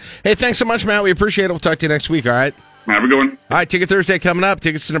market. Hey, thanks so much, Matt. We appreciate it. We'll talk to you next week. All right. Have a good one. All right. Ticket Thursday coming up.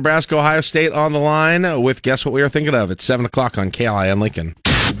 Tickets to Nebraska, Ohio State on the line with Guess What We Are Thinking Of. It's 7 o'clock on KLIN Lincoln.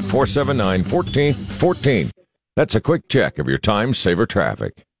 479-1414. That's a quick check of your time saver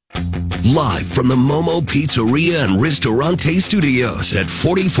traffic. Live from the Momo Pizzeria and Ristorante Studios at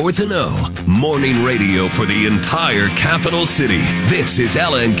 44th and O. Morning radio for the entire capital city. This is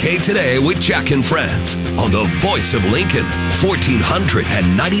LNK Today with Jack and Friends on the voice of Lincoln,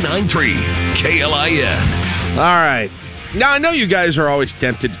 1499.3 KLIN. All right. Now, I know you guys are always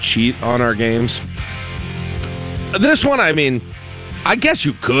tempted to cheat on our games. This one, I mean, I guess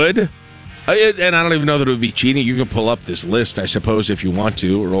you could. And I don't even know that it would be cheating. You can pull up this list, I suppose, if you want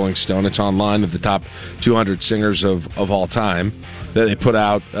to. Rolling Stone, it's online of the top 200 singers of all time that they put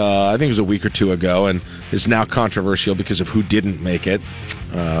out, I think it was a week or two ago, and is now controversial because of who didn't make it.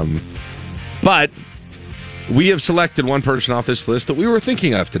 But we have selected one person off this list that we were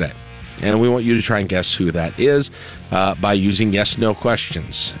thinking of today. And we want you to try and guess who that is by using yes-no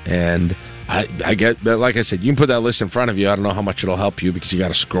questions. And I get, but like I said, you can put that list in front of you. I don't know how much it'll help you because you got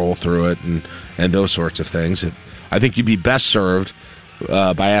to scroll through it and those sorts of things. I think you'd be best served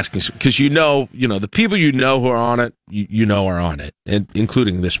by asking, because you know the people who are on it, you know are on it,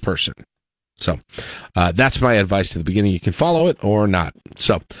 including this person. So that's my advice to the beginning. You can follow it or not.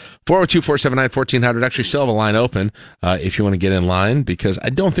 So 402-479-1400. Actually, still have a line open if you want to get in line, because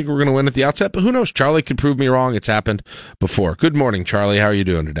I don't think we're going to win at the outset, but who knows? Charlie could prove me wrong. It's happened before. Good morning, Charlie. How are you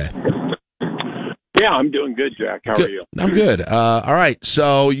doing today? Yeah, I'm doing good, Jack. How are you? I'm good. All right.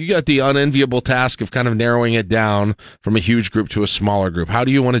 So you got the unenviable task of kind of narrowing it down from a huge group to a smaller group. How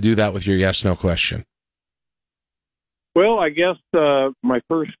do you want to do that with your yes-no question? Well, I guess my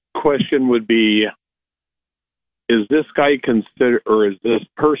first question would be, is this guy is this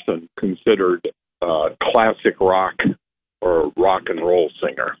person considered classic rock or rock and roll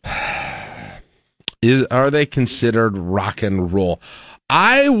singer? Are they considered rock and roll?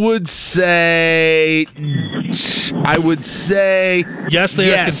 I would say yes,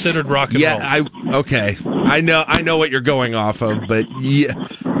 they are considered rock and roll. Okay. I know what you're going off of, but yeah.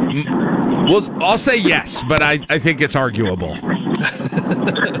 Well, I'll say yes, but I think it's arguable.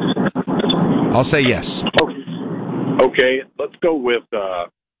 I'll say yes. Okay, let's go with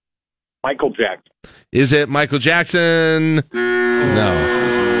Michael Jackson. Is it Michael Jackson? No.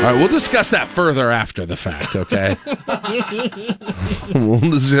 All right, we'll discuss that further after the fact, okay? We'll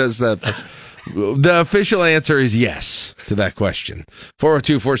discuss that. The official answer is yes to that question.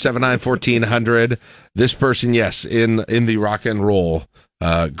 402-479-1400. This person, yes, in the rock and roll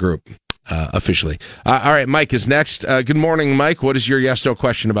group, officially. All right, Mike is next. Good morning, Mike. What is your yes-no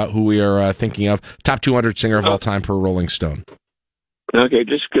question about who we are thinking of? Top 200 singer of all time per Rolling Stone. Okay,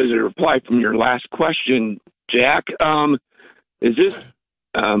 just because it replied from your last question, Jack, is this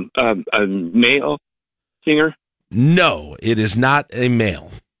a male singer? No, it is not a male.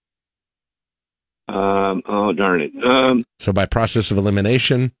 Oh, darn it. So by process of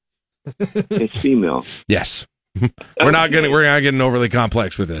elimination, it's female. Yes. We're not getting overly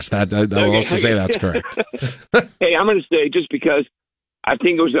complex with this. I will also say that's correct. Hey, I'm going to say, just because I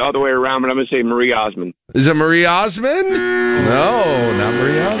think it was the other way around, but I'm going to say Marie Osmond. Is it Marie Osmond? No, not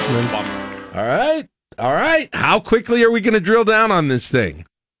Marie Osmond. All right. All right. How quickly are we going to drill down on this thing?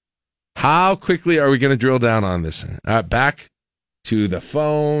 How quickly are we going to drill down on this thing? Back to the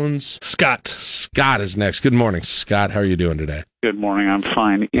phones. Scott is next. Good morning, Scott. How are you doing today? Good morning. I'm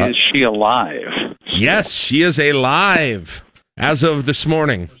fine. Is she alive? Yes, she is alive as of this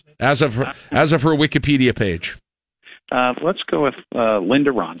morning, as of her Wikipedia page. Let's go with Linda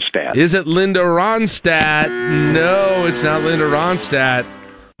Ronstadt. Is it Linda Ronstadt? No, it's not Linda Ronstadt.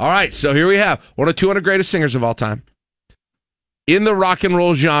 All right, so here we have one of 200 greatest singers of all time in the rock and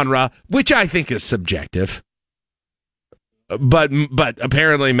roll genre, which I think is subjective. But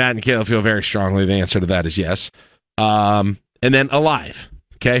apparently Matt and Kayla feel very strongly the answer to that is yes. And then alive,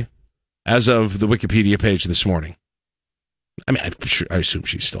 okay, as of the Wikipedia page this morning. I mean, I assume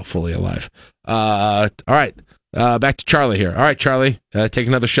she's still fully alive. All right, back to Charlie here. All right, Charlie, take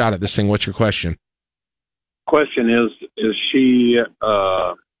another shot at this thing. What's your question? Question is she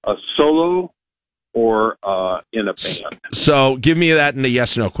a solo or in a band? So give me that in a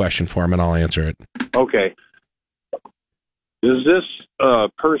yes/no question for him, and I'll answer it. Okay. Is this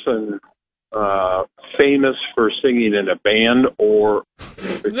person famous for singing in a band, or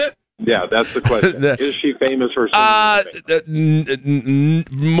yeah, that's the question. Is she famous for singing in a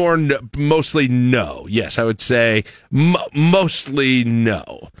band? Mostly no. Yes, I would say mostly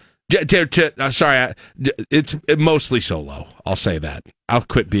no. Sorry, it's mostly solo. I'll say that. I'll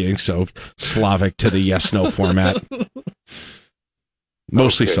quit being so Slavic to the yes/no format.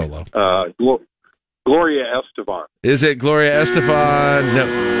 Mostly solo. Gloria Estefan. Is it Gloria Estefan? No.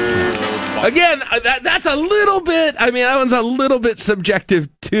 It's not. Again, that's a little bit, I mean, that one's a little bit subjective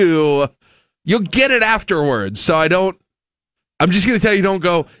too. You'll get it afterwards, so I'm just going to tell you, don't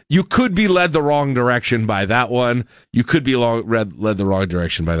go, you could be led the wrong direction by that one. You could be led the wrong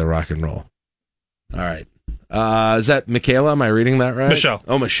direction by the rock and roll. All right. Is that Michaela? Am I reading that right? Michelle.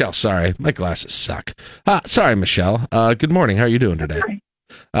 Oh, Michelle. Sorry. My glasses suck. Sorry, Michelle. Good morning. How are you doing today?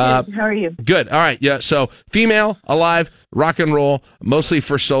 How are you? Good. All right. Yeah. So female, alive, rock and roll, mostly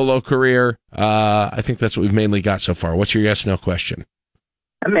for solo career. I think that's what we've mainly got so far. What's your yes/no question?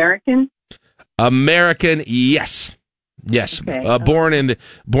 American? American. Yes. Yes. Okay. Born in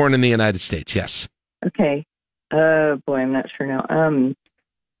the United States. Yes. Okay. Boy, I'm not sure now.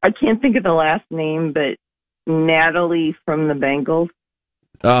 I can't think of the last name, but Natalie from the Bangles.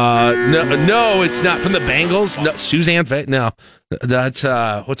 No, it's not from the Bangles. No, Suzanne. No, that's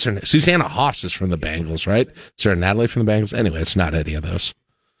what's her name? Susanna Hoffs is from the Bangles, right? Is there a Natalie from the Bangles? Anyway, it's not any of those.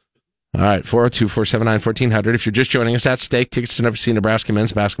 All right, 402-479-1400. If you're just joining us, at stake, tickets to never see Nebraska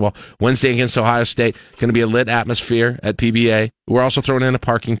men's basketball Wednesday against Ohio State. Going to be a lit atmosphere at PBA. We're also throwing in a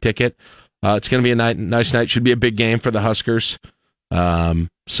parking ticket. It's going to be a nice night. Should be a big game for the Huskers.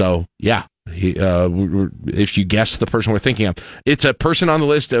 So yeah. If you guess the person we're thinking of, it's a person on the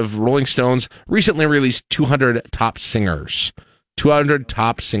list of Rolling Stone's recently released 200 top singers. 200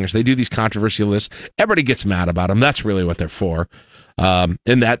 top singers. They do these controversial lists. Everybody gets mad about them. That's really what they're for. And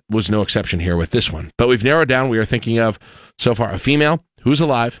that was no exception here with this one. But we've narrowed down. We are thinking of, so far, a female who's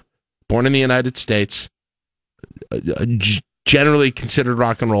alive, born in the United States, generally considered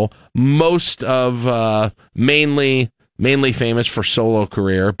rock and roll, most of mainly famous for solo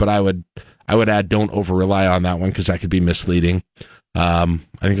career, but I would add don't over-rely on that one because that could be misleading. I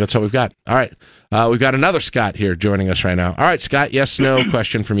think that's all we've got. All right. We've got another Scott here joining us right now. All right, Scott, yes, no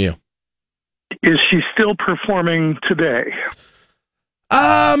question from you. Is she still performing today?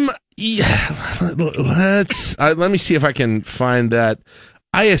 Yeah, let me see if I can find that.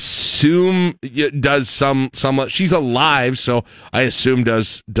 I assume it does some she's alive, so I assume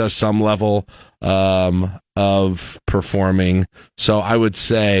does some level of performing. So I would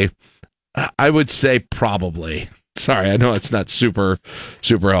say probably. Sorry, I know it's not super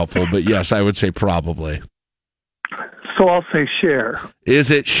helpful, but yes, I would say probably. So I'll say Cher.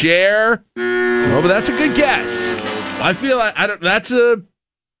 Is it Cher? Oh, but that's a good guess. I feel like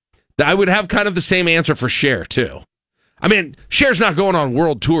I would have kind of the same answer for Cher too. I mean, Cher's not going on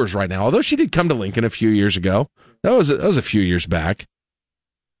world tours right now, although she did come to Lincoln a few years ago. That was a few years back.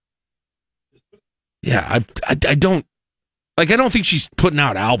 Yeah, I don't think she's putting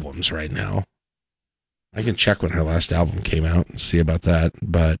out albums right now. I can check when her last album came out and see about that.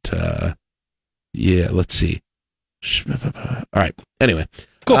 But yeah, let's see. All right. Anyway,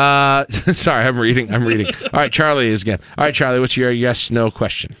 cool. Sorry, I'm reading. All right, Charlie is again. All right, Charlie, what's your yes/no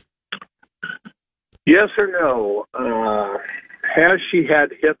question? Yes or no? Has she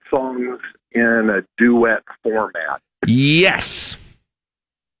had hit songs in a duet format? Yes.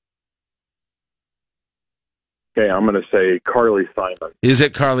 Okay, I'm going to say Carly Simon. Is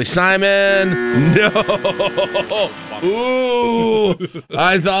it Carly Simon? No. Ooh,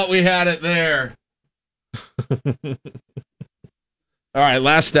 I thought we had it there. All right,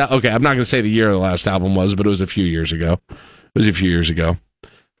 okay, I'm not going to say the year the last album was, but it was a few years ago.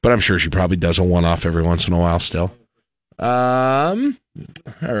 But I'm sure she probably does a one-off every once in a while still. All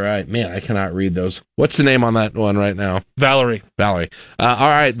right, man, I cannot read those. What's the name on that one right now? Valerie. All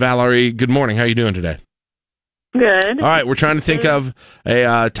right, Valerie, good morning. How are you doing today? Good. All right, we're trying to think of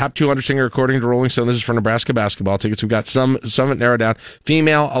a top 200 singer according to Rolling Stone. This is for Nebraska basketball tickets. We've got some narrowed down.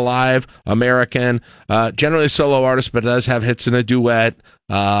 Female, alive, American, generally a solo artist, but does have hits in a duet.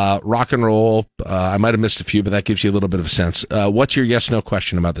 Rock and roll. I might have missed a few, but that gives you a little bit of a sense. What's your yes/no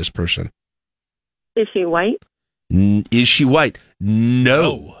question about this person? Is she white? Is she white?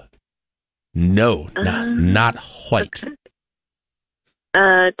 No. Not white. Okay.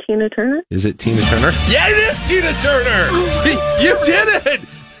 Tina Turner? Is it Tina Turner? Yeah, it is Tina Turner! You did it!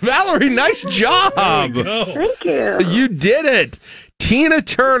 Valerie, nice job! Thank you. You did it! Tina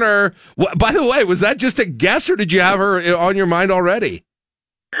Turner. By the way, was that just a guess, or did you have her on your mind already?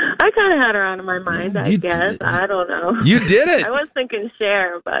 I kind of had her on my mind, I guess. I don't know. You did it. I was thinking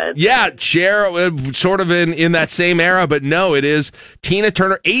Cher, but... Yeah, Cher, sort of in that same era, but no, it is Tina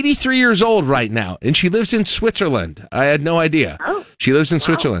Turner, 83 years old right now, and she lives in Switzerland. I had no idea. Oh, she lives in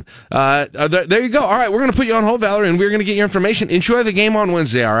Switzerland. There you go. All right, we're going to put you on hold, Valerie, and we're going to get your information. Enjoy the game on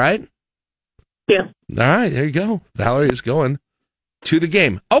Wednesday, all right? Yeah. All right, there you go. Valerie is going to the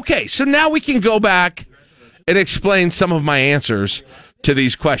game. Okay, so now we can go back and explain some of my answers to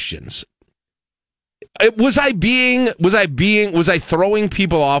these questions. Was I throwing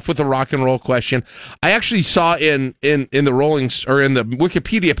people off with a rock and roll question? I actually saw in the in the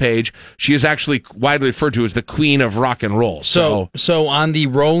Wikipedia page, she is actually widely referred to as the queen of rock and roll. So on the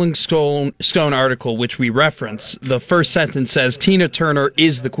Rolling Stone article, which we reference, the first sentence says Tina Turner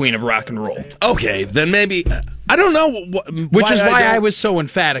is the queen of rock and roll. Okay, then maybe I don't know, which is why I was so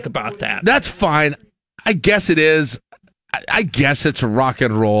emphatic about that. That's fine. I guess it is. I guess it's rock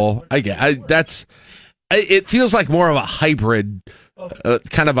and roll. It feels like more of a hybrid,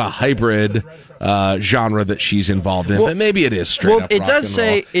 kind of a hybrid genre that she's involved in. But maybe it is straight up. It does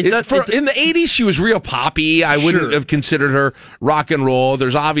say in the 80s she was real poppy. I wouldn't have considered her rock and roll.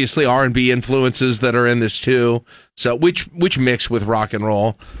 There's obviously R&B influences that are in this too. So which mix with rock and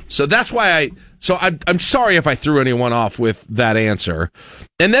roll. So that's why I'm sorry if I threw anyone off with that answer.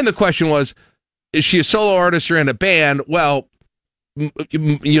 And then the question was, is she a solo artist or in a band? Well,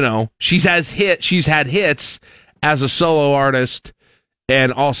 she's had hits as a solo artist,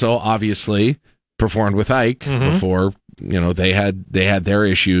 and also obviously performed with Ike before. They had their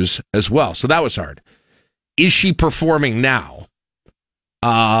issues as well. So that was hard. Is she performing now?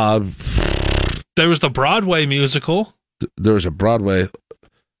 There was the Broadway musical. There was a Broadway.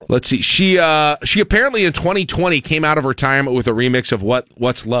 Let's see. She apparently in 2020 came out of retirement with a remix of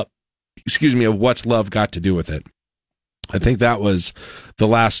What's Love. Of What's Love Got to Do with It. I think that was the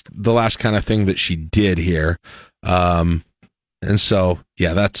last kind of thing that she did here. And so,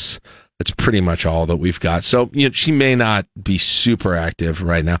 yeah, that's pretty much all that we've got. So, she may not be super active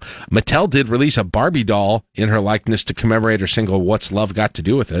right now. Mattel did release a Barbie doll in her likeness to commemorate her single What's Love Got to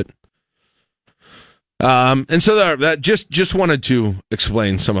Do with It. And so that just wanted to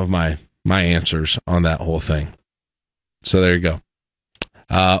explain some of my answers on that whole thing. So there you go.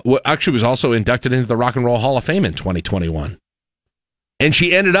 Actually was also inducted into the Rock and Roll Hall of Fame in 2021. And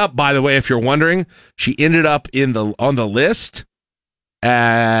she ended up, by the way, if you're wondering, she ended up on the list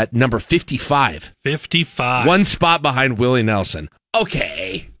at number 55. 55. One spot behind Willie Nelson.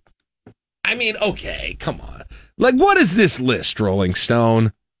 Okay. I mean, okay, come on. Like, what is this list, Rolling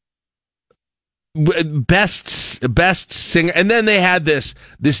Stone? Best singer, and then they had this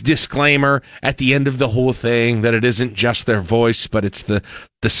disclaimer at the end of the whole thing that it isn't just their voice, but it's the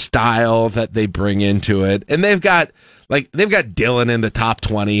style that they bring into it. And they've got Dylan in the top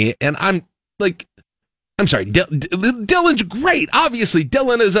 20, and I'm sorry, Dylan's great. Obviously,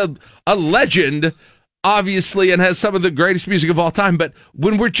 Dylan is a legend, obviously, and has some of the greatest music of all time. But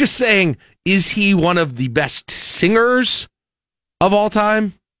when we're just saying, is he one of the best singers of all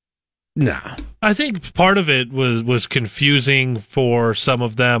time? No. I think part of it was confusing for some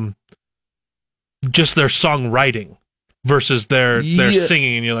of them, just their songwriting versus their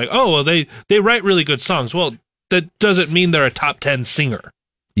singing. And you're like, oh, well, they write really good songs. Well, that doesn't mean they're a top 10 singer.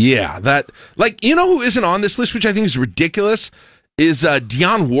 Yeah, who isn't on this list, which I think is ridiculous, is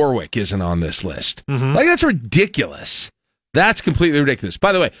Dionne Warwick isn't on this list. Mm-hmm. Like, that's ridiculous. That's completely ridiculous.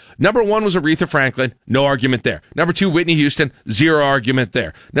 By the way, number 1 was Aretha Franklin. No argument there. Number 2, Whitney Houston. 0 argument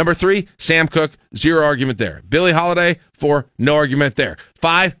there. Number 3, Sam Cooke. 0 argument there. Billie Holiday. 4, no argument there.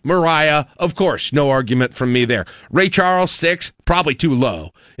 5, Mariah. Of course, no argument from me there. Ray Charles. 6, probably too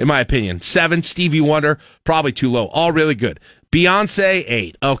low, in my opinion. 7, Stevie Wonder. Probably too low. All really good. Beyonce.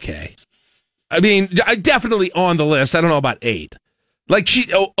 8. Okay. I mean, definitely on the list. I don't know about 8. Like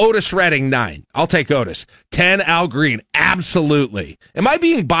Otis Redding, 9. I'll take Otis. 10, Al Green. Absolutely. Am I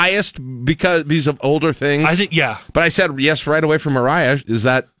being biased because of older things? I think, yeah. But I said yes right away for Mariah.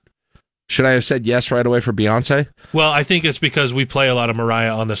 Should I have said yes right away for Beyonce? Well, I think it's because we play a lot of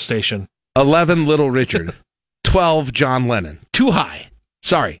Mariah on the station. 11, Little Richard. 12, John Lennon. Too high.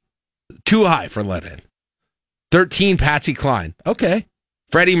 Sorry. Too high for Lennon. 13, Patsy Cline. Okay.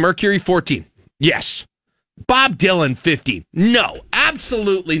 Freddie Mercury, 14. Yes. Bob Dylan, 15. No,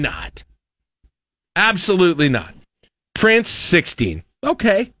 absolutely not. Absolutely not. Prince, 16.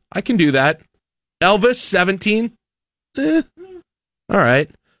 Okay, I can do that. Elvis, 17. All right.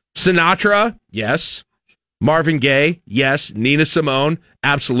 Sinatra, yes. Marvin Gaye, yes. Nina Simone,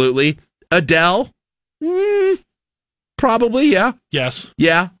 absolutely. Adele, probably, yeah. Yes.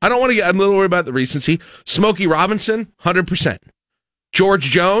 Yeah, I'm a little worried about the recency. Smokey Robinson, 100%. George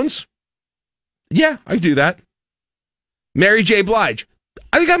Jones, yeah, I do that. Mary J. Blige.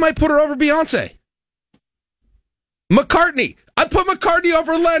 I think I might put her over Beyonce. McCartney. I put McCartney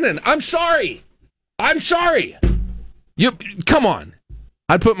over Lennon. I'm sorry. Come on.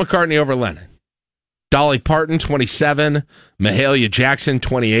 I'd put McCartney over Lennon. Dolly Parton, 27. Mahalia Jackson,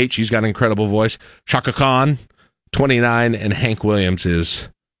 28. She's got an incredible voice. Chaka Khan, 29. And Hank Williams is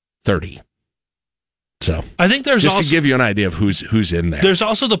 30. So I think there's just also, to give you an idea of who's in there. There's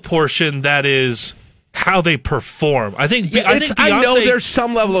also the portion that is how they perform. I think Beyonce, I know there's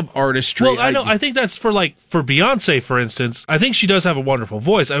some level of artistry. Well, I know. I think that's for Beyonce, for instance. I think she does have a wonderful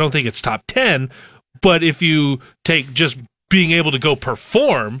voice. I don't think it's top 10, but if you take just being able to go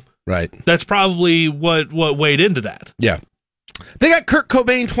perform, right, that's probably what weighed into that. Yeah, they got Kurt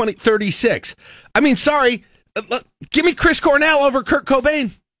Cobain 36. I mean, sorry, give me Chris Cornell over Kurt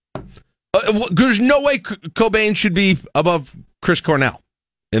Cobain. There's no way Cobain should be above Chris Cornell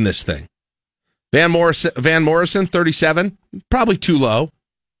in this thing. Van Morrison, 37, probably too low.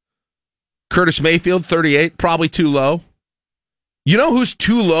 Curtis Mayfield, 38, probably too low. You know who's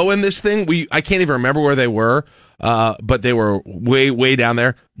too low in this thing? I can't even remember where they were, but they were way down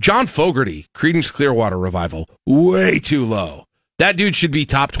there. John Fogerty, Creedence Clearwater Revival, way too low. That dude should be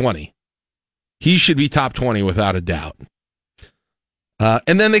top 20. He should be top 20 without a doubt.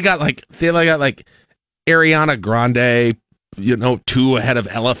 And then they got Ariana Grande, 2 ahead of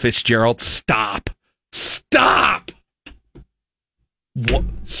Ella Fitzgerald. Stop. What?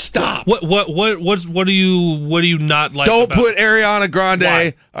 Stop. What do you not like? Don't put Ariana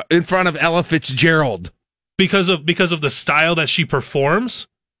Grande in front of Ella Fitzgerald because of the style that she performs.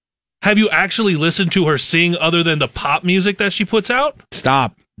 Have you actually listened to her sing other than the pop music that she puts out?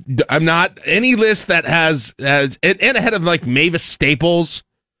 Stop. I'm not any list that has and ahead of Mavis Staples,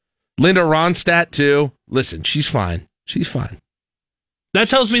 Linda Ronstadt too. Listen, she's fine. That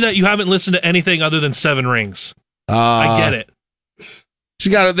tells me that you haven't listened to anything other than Seven Rings. I get it.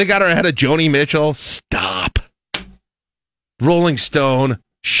 They got her ahead of Joni Mitchell. Stop. Rolling Stone,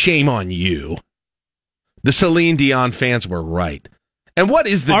 shame on you. The Celine Dion fans were right. And what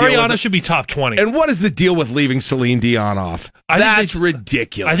is the Ariana deal should be top 20. And what is the deal with leaving Celine Dion off? That's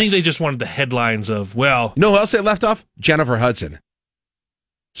ridiculous. I think they just wanted the headlines of, well... No, who else they left off? Jennifer Hudson.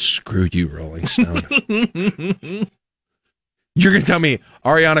 Screw you, Rolling Stone. You're going to tell me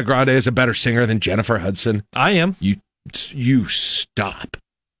Ariana Grande is a better singer than Jennifer Hudson? I am. You stop.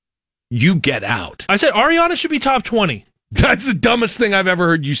 You get out. I said Ariana should be top 20. That's the dumbest thing I've ever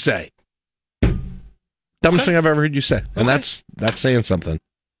heard you say. Dumbest thing I've ever heard you say. And that's saying something.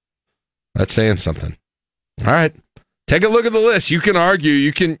 That's saying something. All right. Take a look at the list. You can argue.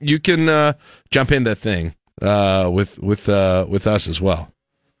 You can jump in that thing with us as well.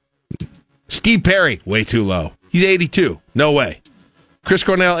 Steve Perry, way too low. He's 82. No way. Chris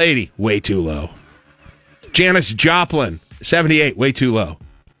Cornell, 80. Way too low. Janis Joplin, 78. Way too low.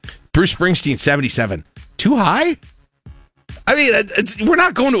 Bruce Springsteen, 77. Too high? I mean, we're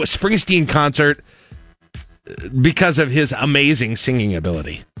not going to a Springsteen concert because of his amazing singing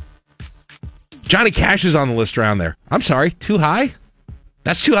ability. Johnny Cash is on the list around there. I'm sorry, too high?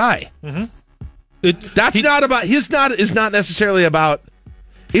 That's too high. Mm-hmm. Is not necessarily about.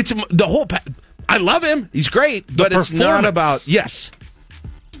 It's the whole. I love him. He's great, but it's not about. Yes.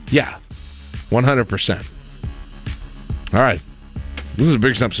 Yeah. 100%. All right. This is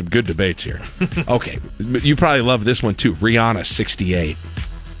bringing up some good debates here. Okay, you probably love this one too. Rihanna, 68.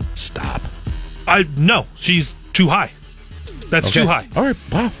 Stop. No, she's too high. That's too high. All right,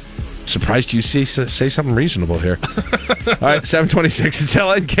 wow. Surprised you say something reasonable here. All right, 726. It's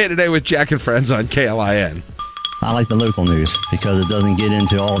LNK Today with Jack and Friends on KLIN. I like the local news because it doesn't get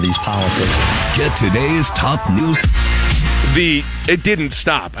into all these politics. Get today's top news. It didn't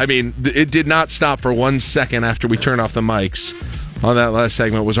stop. I mean, it did not stop for 1 second after we turned off the mics. On that last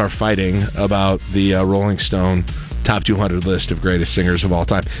segment was our fighting about the Rolling Stone top 200 list of greatest singers of all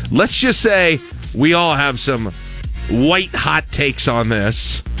time. Let's just say we all have some white hot takes on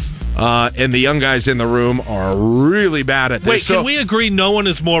this. And the young guys in the room are really bad at this. Wait, can we agree no one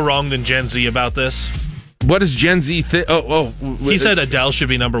is more wrong than Gen Z about this? What does Gen Z think? He said Adele should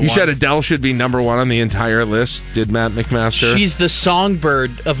be number one. You said Adele should be number one on the entire list, did Matt McMaster? She's the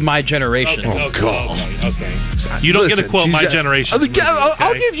songbird of my generation. God. Okay. You don't get to quote my generation.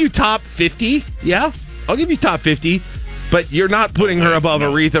 I'll give you top 50. Yeah, I'll give you top 50. But you're not putting her above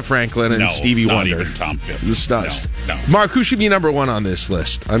Aretha Franklin and Stevie Wonder. Not even top 50. No. Mark, who should be number one on this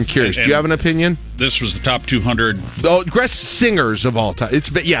list? I'm curious. Do you have an opinion? This was the top 200. Oh, best singers of all time. It's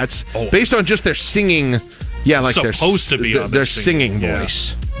based on just their singing. Yeah, like supposed to be on their singing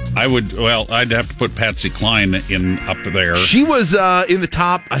voice. I'd have to put Patsy Cline in up there. She was in the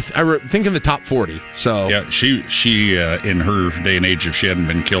top. I think in the top 40. So yeah, she in her day and age, if she hadn't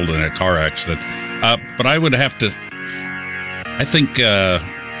been killed in a car accident, but I would have to. I think I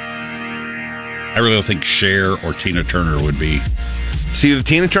really think Cher or Tina Turner would be. See, the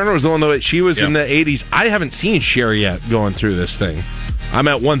Tina Turner was the one that she was in the 80s. I haven't seen Cher yet going through this thing. I'm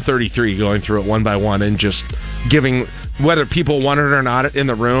at 133 going through it one by one and just giving, whether people want it or not in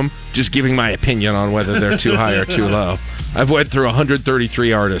the room, just giving my opinion on whether they're too high or too low. I've went through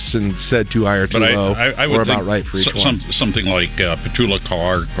 133 artists and said too high or too low, I would or think about right for each one. Something like Petula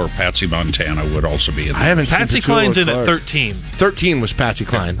Clark or Patsy Montana would also be in there. I haven't Patsy seen Cline's in Clark. at 13. 13 was Patsy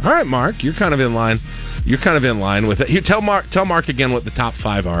Cline. All right, Mark, you're kind of in line. You're kind of in line with it. Here, tell Mark again what the top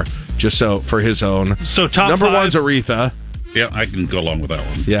 5 are, just so for his own. So top number 5, one's Aretha. Yeah, I can go along with that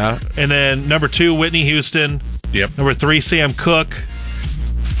one. Yeah. And then number 2, Whitney Houston. Yep. Number 3, Sam Cooke.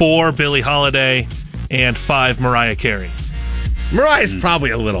 4, Billie Holiday. And 5, Mariah Carey. Mariah's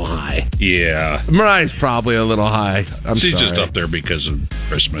probably a little high. Yeah. Mariah's probably a little high. She's sorry. just up there because of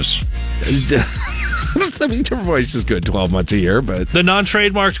Christmas. I mean, her voice is good 12 months a year, but... The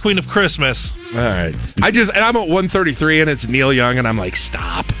non-trademarked Queen of Christmas. All right. And I'm at 133, and it's Neil Young, and I'm like,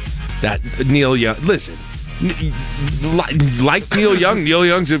 stop. That Neil Young... Listen, like Neil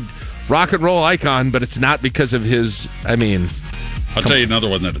Young's a rock and roll icon, but it's not because of his... I mean... I'll tell you another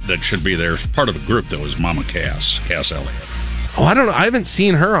one that should be there. Part of a group that was Mama Cass Elliott. Oh, I don't know. I haven't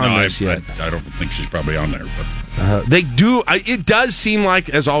seen her on this yet. I don't think she's probably on there. But they do. It does seem like,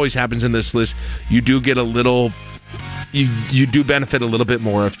 as always happens in this list, you do get a little. You do benefit a little bit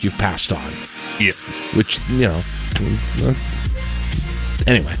more if you've passed on. Yeah. Which,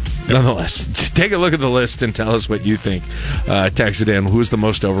 anyway, nonetheless, take a look at the list and tell us what you think. Text it in. Who's the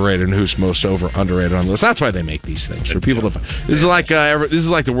most overrated and who's most underrated on the list? That's why they make these things for people to. This is like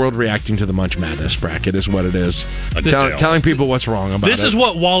the world reacting to the Munch Madness bracket. Is what it is. Telling people what's wrong about it. This is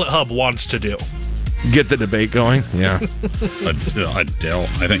what Wallet Hub wants to do. Get the debate going. Yeah. Adele.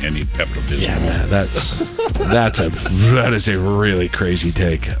 I think I need Pepto-Bismol. Yeah, man, that is a really crazy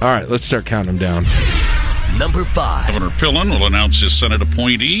take. All right, let's start counting them down. Number 5. Governor Pillen will announce his Senate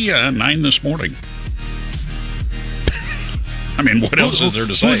appointee 9 this morning. I mean, what else is there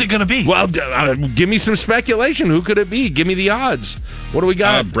to say? Who's it going to be? Well, give me some speculation. Who could it be? Give me the odds. What do we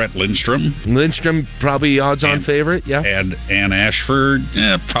got? Brett Lindstrom. Lindstrom, probably odds-on favorite, yeah. And Ann Ashford,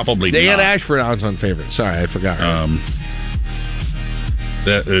 probably not. Ann Ashford, odds-on favorite. Sorry, I forgot her.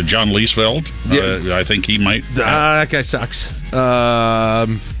 John Liesfeld, I think he might. That guy sucks.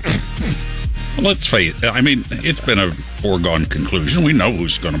 Let's face it. I mean, it's been a foregone conclusion. We know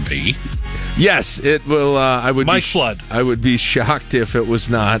who's going to be. Yes, it will. Mike Flood. I would be shocked if it was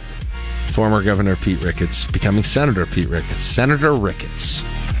not former Governor Pete Ricketts becoming Senator Pete Ricketts. Senator Ricketts.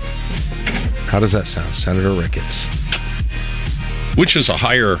 How does that sound? Senator Ricketts. Which is a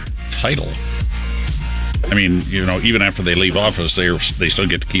higher title. I mean, even after they leave office, they still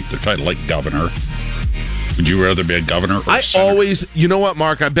get to keep their title, like governor. Would you rather be a governor or a senator? Always, you know what,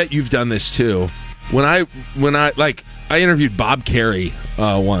 Mark? I bet you've done this too. When I interviewed Bob Kerrey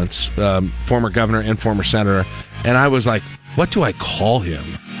once, former governor and former senator, and I was like, what do I call him?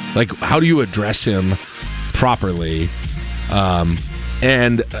 Like, how do you address him properly?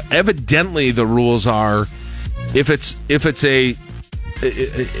 And evidently the rules are, if it's a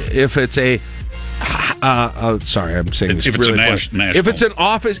Sorry, I'm saying this if really it's quick. national.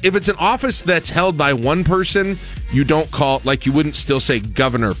 If it's an office that's held by one person, you don't call, like, you wouldn't still say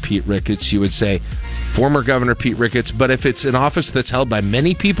Governor Pete Ricketts. You would say former Governor Pete Ricketts. But if it's an office that's held by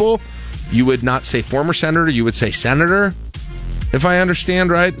many people, you would not say former senator. You would say senator. If I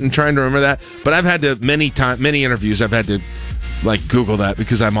understand right, and trying to remember that. But I've had to many interviews. I've had to like Google that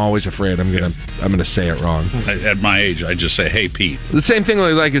because I'm always afraid I'm gonna say it wrong. At my age, I just say, "Hey, Pete." The same thing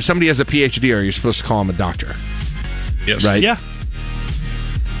like if somebody has a PhD, are you supposed to call him a doctor? Yes. Right. Yeah.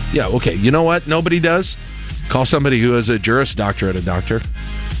 Yeah. Okay. You know what? Nobody does. Call somebody who has a Juris Doctorate a doctor,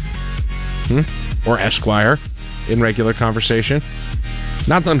 or Esquire, in regular conversation.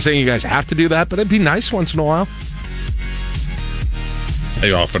 Not that I'm saying you guys have to do that, but it'd be nice once in a while.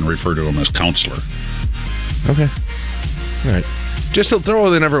 They often refer to him as counselor. Okay. All right. Just to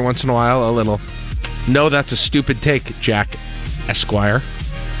throw in every once in a while a little, no, that's a stupid take, Jack Esquire.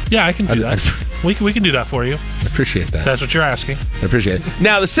 Yeah, I can do that. We can do that for you. I appreciate that. That's what you're asking. I appreciate it.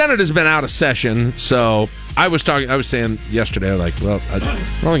 Now, the Senate has been out of session, so I was saying yesterday, like, well, I don't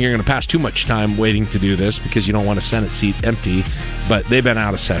think you're going to pass too much time waiting to do this because you don't want a Senate seat empty, but they've been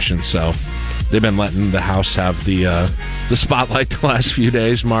out of session, so they've been letting the House have the spotlight the last few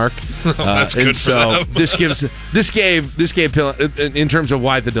days, Mark. That's good and so for them. this gave in terms of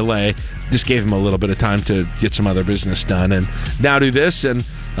why the delay, this gave him a little bit of time to get some other business done, and now do this, and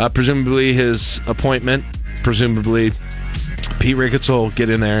presumably his appointment, Pete Ricketts will get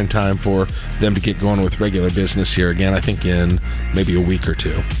in there in time for them to get going with regular business here again, I think in maybe a week or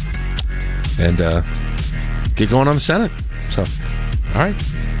two, and get going on the Senate. So, all right,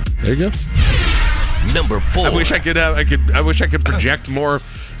 there you go. Number 4. I wish I could project more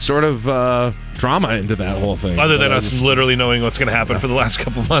sort of drama into that whole thing. Other than us literally knowing what's going to happen for the last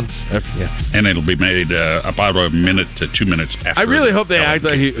couple months. Yeah. And it'll be made about a minute to 2 minutes after. I really hope they act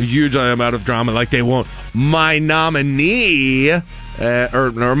like a huge amount of drama, like they won't. My nominee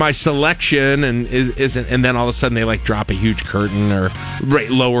or my selection isn't, and then all of a sudden they like drop a huge curtain or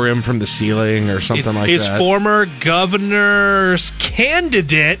lower him from the ceiling or something like that. His former governor's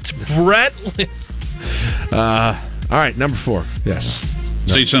candidate, Brett. All right, number 4. Yes.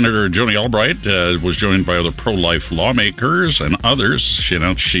 State Senator Joni Albright was joined by other pro-life lawmakers and others. She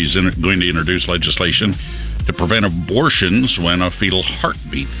announced she's going to introduce legislation to prevent abortions when a fetal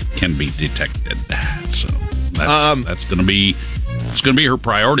heartbeat can be detected. So that's going to be her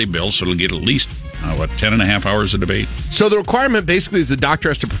priority bill. So it'll get at least 10 and a half hours of debate. So the requirement basically is the doctor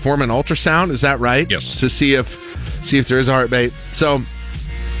has to perform an ultrasound. Is that right? Yes. To see if there is a heartbeat. So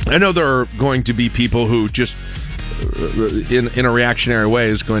I know there are going to be people who just in a reactionary way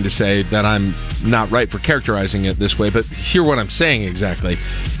is going to say that I'm not right for characterizing it this way, but hear what I'm saying exactly.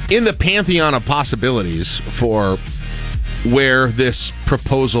 In the pantheon of possibilities for where this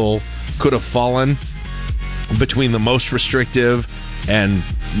proposal could have fallen between the most restrictive and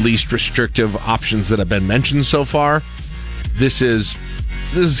least restrictive options that have been mentioned so far, this is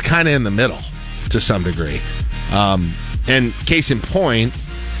kind of in the middle to some degree. And case in point,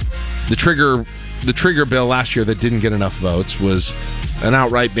 the trigger bill last year that didn't get enough votes was an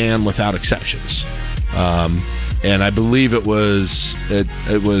outright ban without exceptions, and I believe it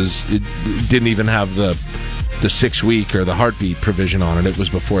didn't even have the 6-week or the heartbeat provision on it. It was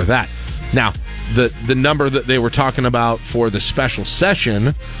before that. Now the number that they were talking about for the special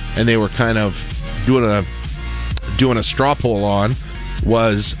session, and they were kind of doing a straw poll on,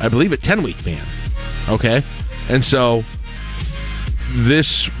 was I believe a 10-week ban. Okay, and so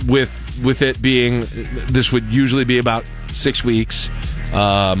this with it being, this would usually be about 6 weeks,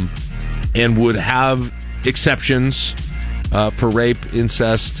 and would have exceptions for rape,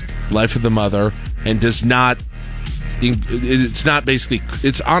 incest, life of the mother, and it's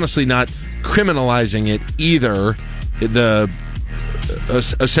honestly not criminalizing it either.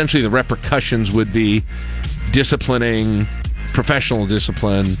 Essentially the repercussions would be professional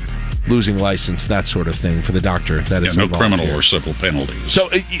discipline, losing license, that sort of thing for the doctor. That is no criminal or civil penalties.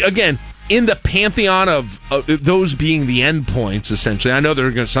 So again, in the pantheon of those being the end points, essentially, I know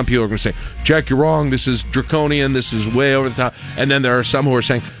some people are going to say, Jack, you're wrong. This is draconian. This is way over the top. And then there are some who are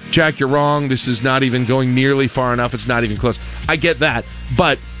saying, Jack, you're wrong. This is not even going nearly far enough. It's not even close. I get that,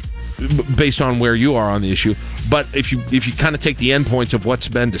 but based on where you are on the issue. But if you kind of take the end points of what's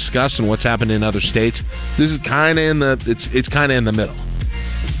been discussed and what's happened in other states, this is kind of it's kind of in the middle.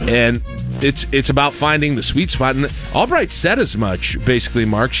 And it's about finding the sweet spot. And Albright said as much, basically,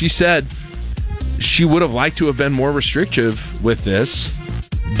 Mark. She said she would have liked to have been more restrictive with this,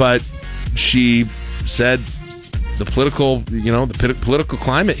 but she said the political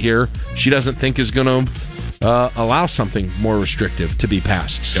climate here, she doesn't think is going to allow something more restrictive to be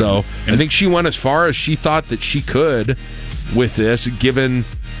passed. So I think she went as far as she thought that she could with this, given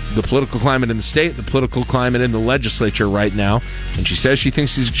the political climate in the state, the political climate in the legislature right now, and she says she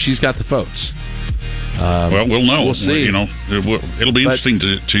thinks she's got the votes. Well, we'll know. We'll see. It'll be interesting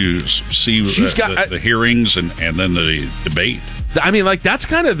to see the hearings and then the debate. I mean, like, that's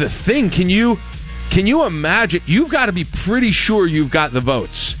kind of the thing. Can you imagine? You've got to be pretty sure you've got the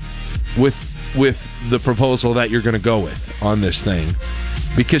votes with the proposal that you're going to go with on this thing,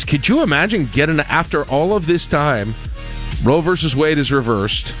 because could you imagine after all of this time, Roe versus Wade is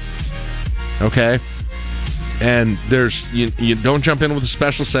reversed, okay? And you don't jump in with a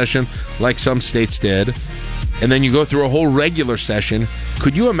special session like some states did, and then you go through a whole regular session.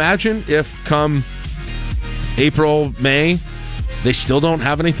 Could you imagine if come April, May, they still don't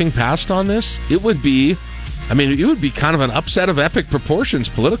have anything passed on this? It would be kind of an upset of epic proportions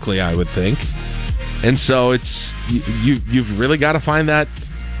politically, I would think. And so you've really got to find that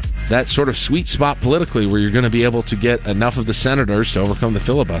sort of sweet spot politically where you're going to be able to get enough of the senators to overcome the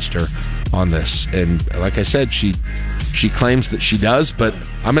filibuster on this. And like I said, she claims that she does, but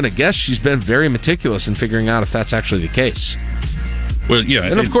I'm going to guess she's been very meticulous in figuring out if that's actually the case. Well, yeah,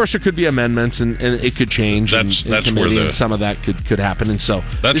 and of course there could be amendments, and it could change. That's where some of that could happen, and so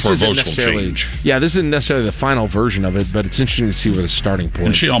that's where votes will change. Yeah, this isn't necessarily the final version of it, but it's interesting to see where the starting point.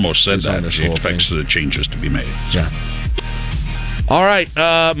 And she almost said that she expects the changes to be made. Yeah. All right,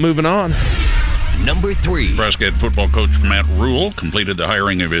 moving on. Number 3. Nebraska head football coach Matt Rule completed the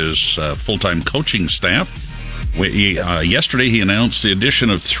hiring of his full-time coaching staff. Yesterday, he announced the addition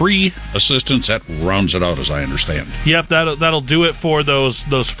of 3 assistants. That rounds it out, as I understand. Yep, that'll do it for those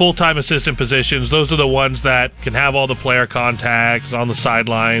full-time assistant positions. Those are the ones that can have all the player contacts on the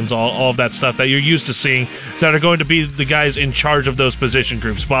sidelines, all of that stuff that you're used to seeing, that are going to be the guys in charge of those position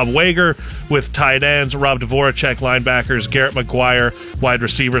groups. Bob Wager with tight ends, Rob Dvoracek linebackers, Garrett McGuire, wide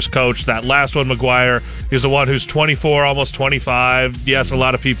receivers coach. That last one, McGuire, is the one who's 24, almost 25. Yes, a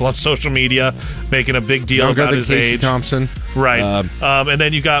lot of people on social media making a big deal about his Casey age. Thompson. Right. And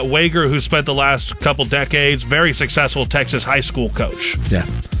then you got Wager, who spent the last couple decades, very successful Texas high school coach.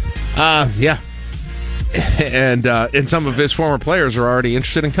 Yeah. And some of his former players are already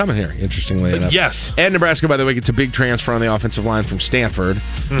interested in coming here, interestingly enough. Yes. And Nebraska, by the way, gets a big transfer on the offensive line from Stanford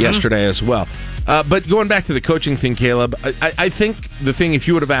yesterday as well. But going back to the coaching thing, Caleb, I think the thing, if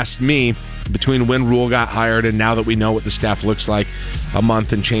you would have asked me between when Rule got hired and now that we know what the staff looks like a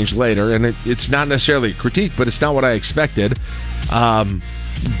month and change later, and it's not necessarily a critique, but it's not what I expected.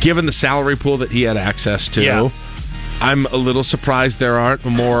 Given the salary pool that he had access to, I'm a little surprised there aren't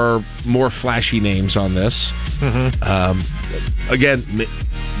more flashy names on this. Again,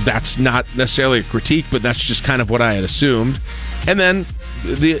 that's not necessarily a critique, but that's just kind of what I had assumed. And then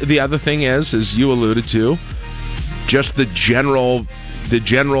the other thing is, as you alluded to, just the general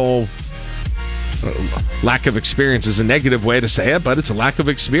lack of experience is a negative way to say it, but it's a lack of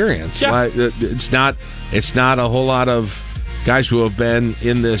experience. Yeah. It's not a whole lot of guys who have been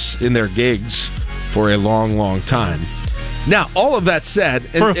in their gigs for a long, long time. Now, all of that said,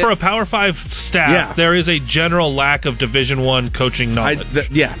 for a Power 5 staff, there is a general lack of Division I coaching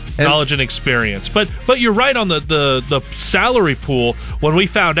knowledge. Knowledge and experience. But you're right on the salary pool. When we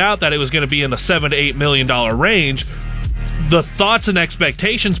found out that it was going to be in the $7 to $8 million range, the thoughts and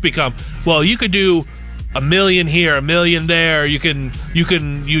expectations become, well, you could do $1 million here, $1 million there.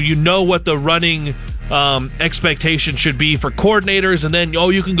 You know what the running expectation should be for coordinators, and then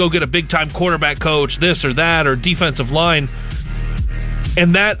you can go get a big time quarterback coach, this or that, or defensive line.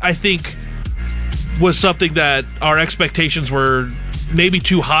 And that, I think, was something that our expectations were maybe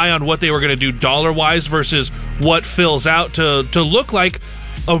too high on what they were going to do dollar wise versus what fills out to look like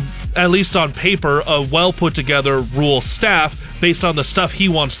at least on paper, a well put together Rule staff based on the stuff he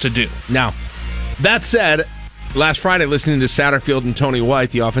wants to do. Now, that said, last Friday, listening to Satterfield and Tony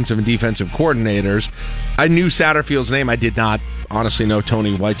White, the offensive and defensive coordinators, I knew Satterfield's name. I did not honestly know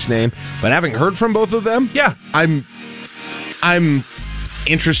Tony White's name, but having heard from both of them, I'm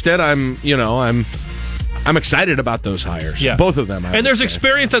interested. I'm excited about those hires. Yeah. Both of them. And there's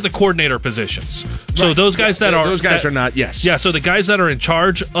experience at the coordinator positions. So those guys are not, yes. Yeah, so the guys that are in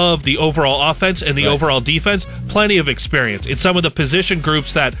charge of the overall offense and the overall defense, plenty of experience in some of the position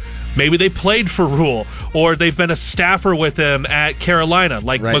groups that maybe they played for Rule, or they've been a staffer with him at Carolina,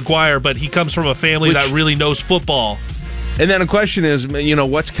 like McGuire, but he comes from a family that really knows football. And then the question is,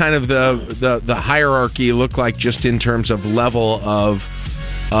 what's kind of the hierarchy look like just in terms of level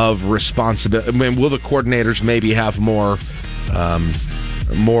of responsibility? I mean, will the coordinators maybe have more, I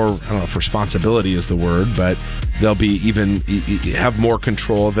don't know if responsibility is the word, but they'll be even have more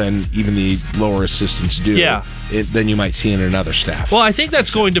control than even the lower assistants do. Yeah. Than you might see in another staff. Well, I think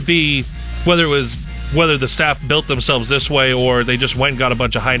that's going to be whether the staff built themselves this way or they just went and got a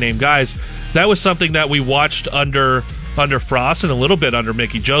bunch of high-name guys. That was something that we watched under Frost and a little bit under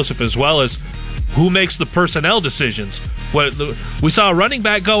Mickey Joseph, as well as who makes the personnel decisions. We saw a running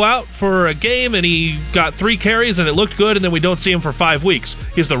back go out for a game and he got 3 carries and it looked good, and then we don't see him for 5 weeks.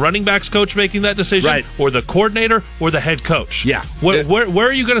 Is the running backs coach making that decision, right, or the coordinator, or the head coach? Yeah. Where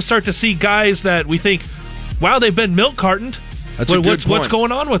are you going to start to see guys that we think, wow, they've been milk cartoned? That's a good point. What's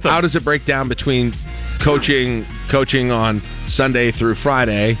going on with them? How does it break down between coaching on Sunday through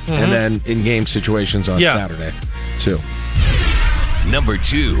Friday, and then in-game situations on Saturday, too? Number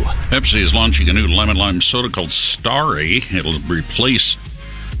 2. Pepsi is launching a new lemon lime soda called Starry. It'll replace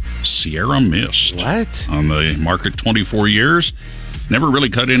Sierra Mist. What? On the market 24 years. Never really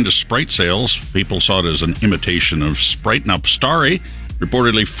cut into Sprite sales. People saw it as an imitation of Sprite. Now, Starry,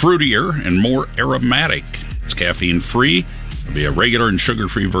 reportedly fruitier and more aromatic. It's caffeine-free. It'll be a regular and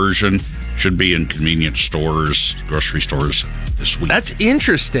sugar-free version. Should be in convenience stores, grocery stores this week. That's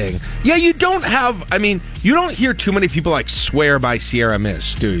interesting. Yeah, you don't hear too many people swear by Sierra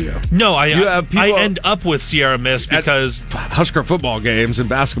Mist, do you? No, I end up with Sierra Mist because Husker football games and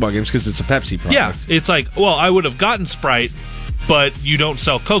basketball games because it's a Pepsi product. Yeah, it's I would have gotten Sprite, but you don't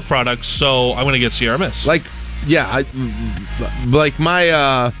sell Coke products, so I'm going to get Sierra Mist. But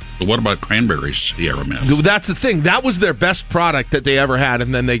what about cranberry Sierra Mist? That's the thing. That was their best product that they ever had,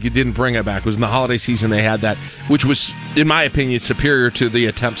 and then they didn't bring it back. It was in the holiday season they had that, which was, in my opinion, superior to the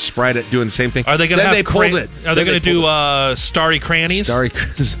attempt Sprite at doing the same thing. Are they going to have pulled it? Are they going to do Starry Crannies? Starry,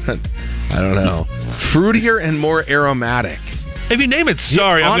 I don't know. Fruitier and more aromatic. If you name it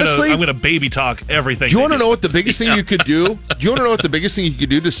Starry, honestly, I'm gonna baby talk everything. Do you want to know what the biggest thing you could do? Do you want to know what the biggest thing you could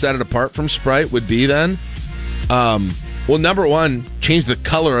do to set it apart from Sprite would be then? Well, number one, change the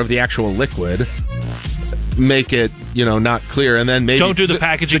color of the actual liquid, make it not clear, and then maybe don't do the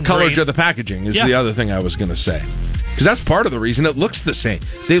packaging. The color green. of the packaging is the other thing I was going to say, because that's part of the reason it looks the same.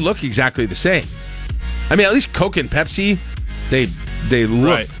 They look exactly the same. I mean, at least Coke and Pepsi, they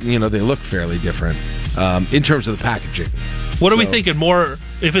look they look fairly different in terms of the packaging. What are we thinking? More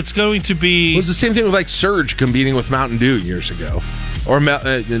if it's going to be? It was the same thing with Surge competing with Mountain Dew years ago. Or,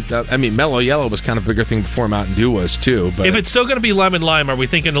 Mellow Yellow was kind of a bigger thing before Mountain Dew was, too. But if it's still going to be lemon lime, are we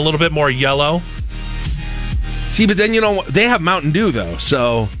thinking a little bit more yellow? See, but then, they have Mountain Dew, though.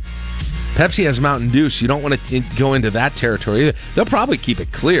 So Pepsi has Mountain Dew, so you don't want to go into that territory either. They'll probably keep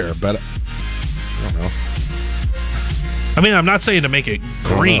it clear, but I don't know. I mean, I'm not saying to make it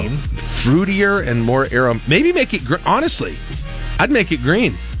green. Fruitier and more maybe make it green. Honestly, I'd make it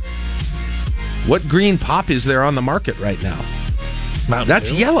green. What green pop is there on the market right now? That's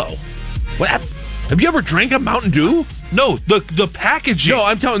Dew? Yellow. What? Have you ever drank a Mountain Dew? No, the packaging. No,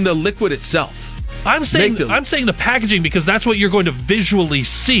 I'm telling the liquid itself. I'm saying the packaging because that's what you're going to visually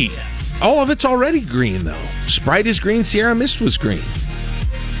see. All of it's already green, though. Sprite is green. Sierra Mist was green.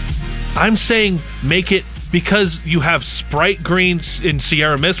 I'm saying make it, because you have Sprite green and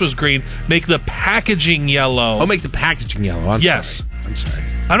Sierra Mist was green, make the packaging yellow. Oh, make the packaging yellow. I'm sorry.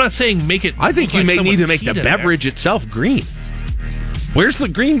 I'm not saying make it. I think you may need to make the beverage itself green. Where's the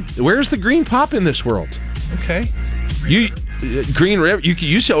green pop in this world? Okay. Green River. You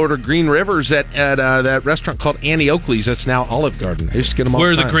used to order Green Rivers at that restaurant called Annie Oakley's. That's now Olive Garden. I used to get them all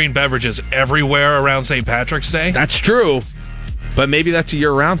Where the are time. the green beverages everywhere around St. Patrick's Day? That's true. But maybe that's a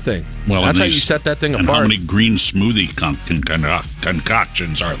year-round thing. Well, that's how you set that thing apart. And how many green smoothie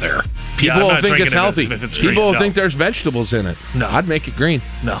concoctions are there? People will think it's healthy. People will think there's vegetables in it. No. I'd make it green.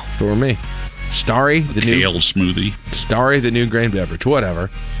 No. For me. Starry, the kale smoothie. Starry, the new grain beverage. Whatever.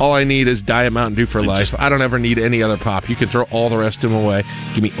 All I need is Diet Mountain Dew for life. I don't ever need any other pop. You can throw all the rest of them away.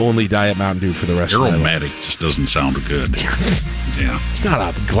 Give me only Diet Mountain Dew for the rest of my life. Aromatic just doesn't sound good. Yeah. It's not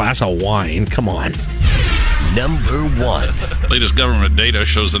a glass of wine. Come on. Number 1. Latest government data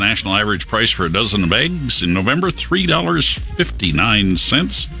shows the national average price for a dozen of eggs in November,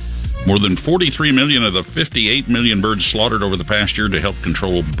 $3.59. More than 43 million of the 58 million birds slaughtered over the past year to help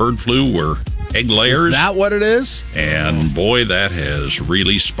control bird flu were egg layers. Is that what it is? And boy, that has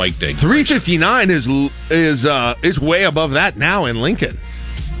really spiked egg. 359 is way above that now in Lincoln.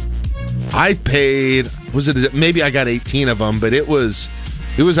 I paid, maybe I got 18 of them, but it was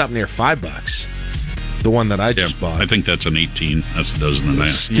up near $5. the one that I just bought. I think that's an 18. That's a dozen and a half.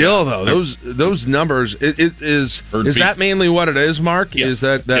 Still, though, those numbers, is that mainly what it is, Mark? Yeah. Is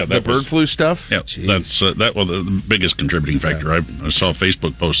that the bird flu stuff? Yeah, that's that was the biggest contributing factor. I saw a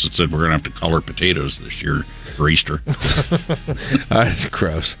Facebook post that said we're going to have to color potatoes this year for Easter. That's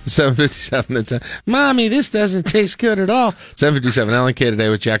gross. 7:57 to 10. Mommy, this doesn't taste good at all. 7:57 LNK Today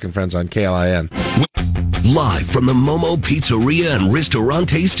with Jack and Friends on KLIN. Live from the Momo Pizzeria and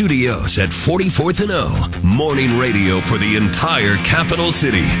Ristorante Studios at 44th and O. Morning radio for the entire capital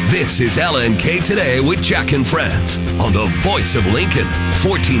city. This is LNK Today with Jack and Friends on the voice of Lincoln,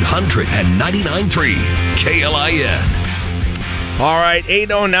 1499.3 KLIN. All right,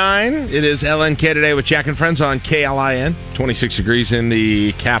 8:09. It is LNK Today with Jack and Friends on KLIN. 26 degrees in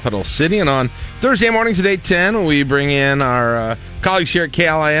the capital city. And on Thursday mornings at 8:10, we bring in our colleagues here at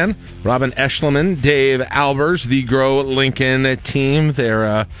KLIN, Robin Eschliman, Dave Albers, the Grow Lincoln team.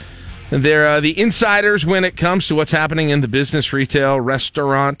 They're the insiders when it comes to what's happening in the business, retail,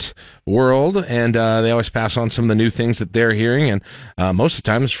 restaurant world, and they always pass on some of the new things that they're hearing, and most of the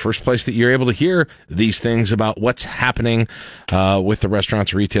time it's the first place that you're able to hear these things about what's happening with the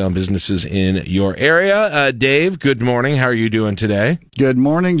restaurants, retail, and businesses in your area. Dave, good morning. How are you doing today? Good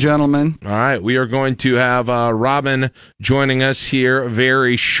morning, gentlemen. All right, we are going to have Robin joining us here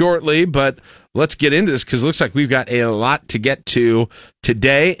very shortly, but let's get into this because it looks like we've got a lot to get to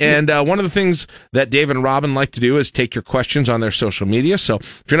today. And one of the things that Dave and Robin like to do is take your questions on their social media. So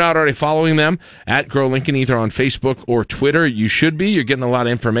if you're not already following them at Grow Lincoln, either on Facebook or Twitter, you should be. You're getting a lot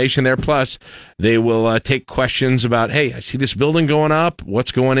of information there. Plus, they will take questions about, hey, I see this building going up.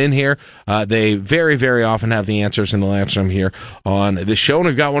 What's going in here? They very, very often have the answers, and they'll answer them here on the show. And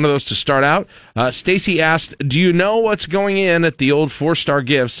we've got one of those to start out. Stacy asked, do you know what's going in at the old 4-Star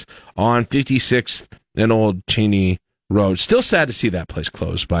Gifts on 56th and Old Cheney Road? Still sad to see that place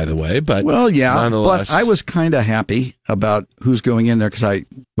closed, by the way. But well, yeah, nonetheless. But I was kind of happy about who's going in there because I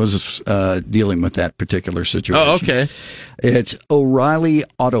was dealing with that particular situation. Oh, okay. It's O'Reilly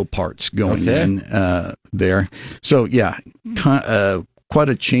Auto Parts going in there. So, yeah, quite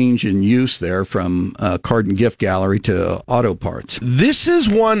a change in use there from card and gift gallery to auto parts. This is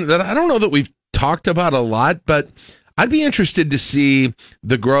one that I don't know that we've talked about a lot, but I'd be interested to see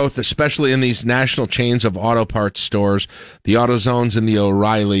the growth, especially in these national chains of auto parts stores, the AutoZones and the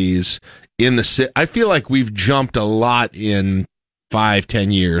O'Reillys in the city. I feel like we've jumped a lot in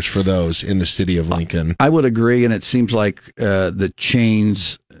 5-10 years for those in the city of Lincoln. I would agree, and it seems like the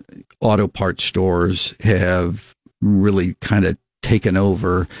chains auto parts stores have really kind of taken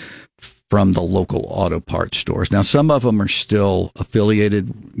over from the local auto parts stores. Now, some of them are still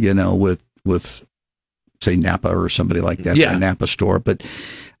affiliated, with say Napa or somebody like that, a Napa store. But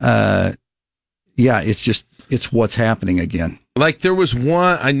it's what's happening again. Like there was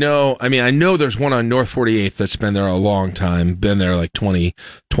one, I know there's one on North 48th that's been there a long time, been there like 20,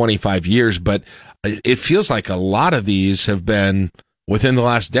 25 years, but it feels like a lot of these have been within the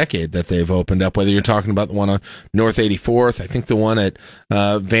last decade that they've opened up, whether you're talking about the one on North 84th, I think the one at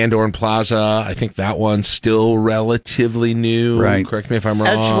Van Dorn Plaza, I think that one's still relatively new. Right. Correct me if I'm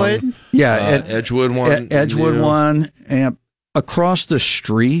wrong. Edgewood? Yeah. Edgewood one. Edgewood one. And across the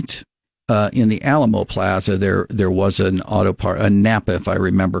street in the Alamo Plaza, there was an auto part, a Napa, if I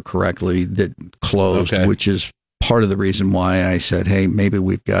remember correctly, that closed, which is part of the reason why I said, hey, maybe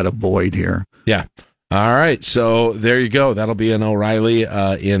we've got a void here. Yeah. All right, so there you go. That'll be an O'Reilly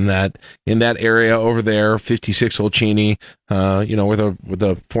in that area over there, 56 Old Cheney. Where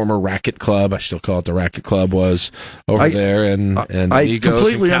the former Racket Club, I still call it the Racket Club, was over there, and I Egos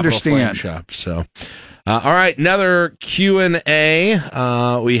completely and understand. Shop. So, all right, another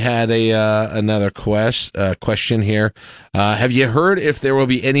Q&A. We had another question here. Have you heard if there will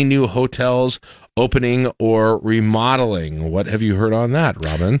be any new hotels opening or remodeling? What have you heard on that,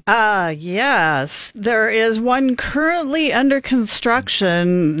 Robin? Yes. There is one currently under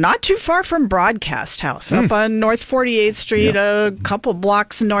construction, not too far from Broadcast House, up on North 48th Street, a couple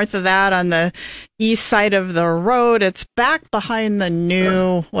blocks north of that on the east side of the road. It's back behind the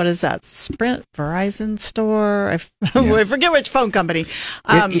new, what is that, Sprint Verizon store? I forget which phone company.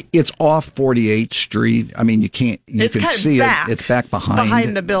 It's off 48th Street. I mean, you can see back, it. It's back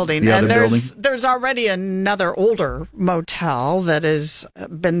behind the building. And there's already another older motel that has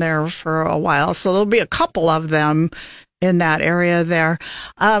been there for a while. So there'll be a couple of them in that area there.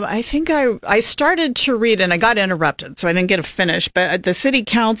 I think I started to read, and I got interrupted, so I didn't get to finish, but the city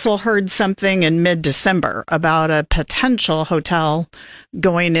council heard something in mid-December about a potential hotel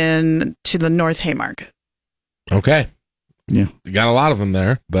going in to the North Haymarket. Okay. Yeah. You got a lot of them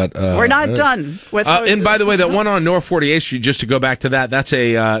there, but we're not done with. And by the way, that one on North 48th Street, just to go back to that, that's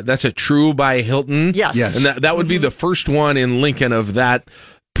a True by Hilton. Yes. And that would be the first one in Lincoln of that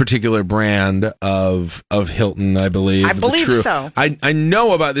particular brand of Hilton, I believe. I believe True. so. I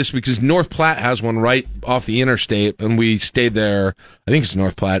know about this because North Platte has one right off the interstate, and we stayed there. I think it's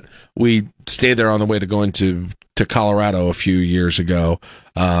North Platte. We stayed there on the way to going to Colorado a few years ago.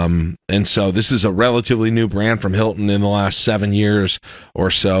 And so this is a relatively new brand from Hilton in the last 7 years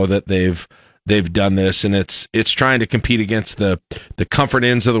or so that they've done this, and it's trying to compete against the Comfort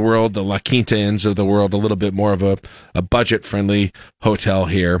Inns of the world, the La Quinta Inns of the world, a little bit more of a budget friendly hotel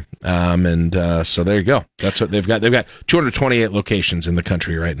here. So there you go. That's what they've got. They've got 228 locations in the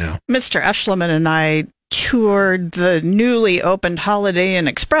country right now. Mr. Eschliman and I toured the newly opened Holiday Inn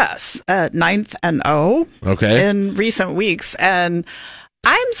Express at 9th and O in recent weeks, and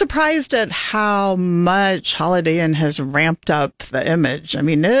I'm surprised at how much Holiday Inn has ramped up the image. I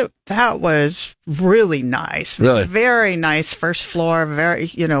mean, that was really nice. Really? Very nice first floor, very,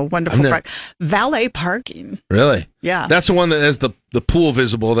 wonderful. Valet parking. Really? Yeah. That's the one that has the pool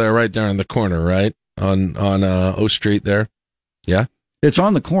visible there, right there in the corner, right? On O Street there. Yeah? It's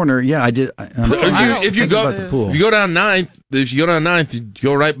on the corner. Yeah, I did. If you go down 9th, you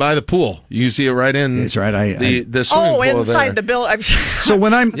go right by the pool. You see it right in. That's right. The swimming pool inside there. the building. So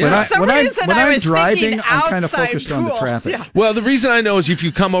when I'm driving, I'm kind of focused on the traffic. Yeah. Well, the reason I know is if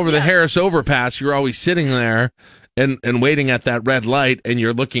you come over the Harris Overpass, you're always sitting there and waiting at that red light, and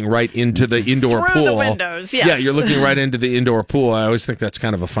you're looking right into the indoor pool. Through the windows, yes. Yeah, you're looking right into the indoor pool. I always think that's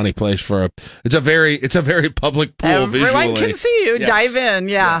kind of a funny place for it's a very public pool. Everyone visually. can see you. Yes. Dive in,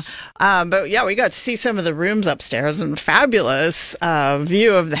 yeah. Yes. But yeah, we got to see some of the rooms upstairs and fabulous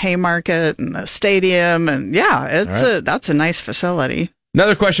view of the Haymarket and the stadium, and yeah, that's a nice facility.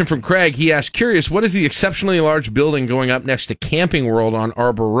 Another question from Craig. He asked, curious, what is the exceptionally large building going up next to Camping World on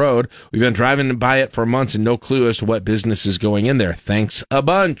Arbor Road? We've been driving by it for months and no clue as to what business is going in there. Thanks a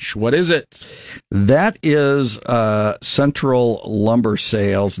bunch. What is it? That is Central Lumber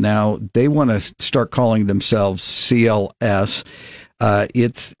Sales. Now, they want to start calling themselves CLS.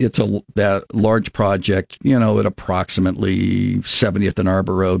 It's that large project, at approximately 70th and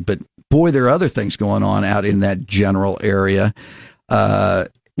Arbor Road. But boy, there are other things going on out in that general area.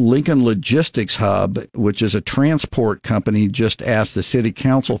 Lincoln Logistics Hub, which is a transport company, just asked the city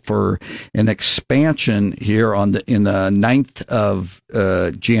council for an expansion here in the 9th of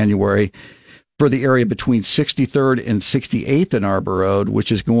January for the area between 63rd and 68th and Arbor Road,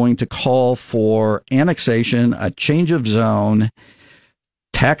 which is going to call for annexation, a change of zone,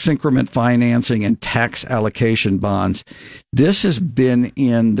 tax increment financing, and tax allocation bonds. This has been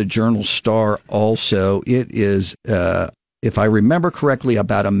in the Journal Star also. It is, if I remember correctly,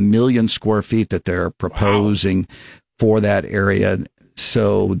 about 1 million square feet that they're proposing for that area.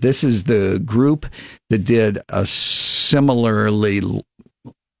 So this is the group that did a similar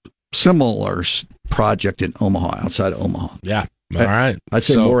project in Omaha, outside of Omaha. Yeah. All right. I'd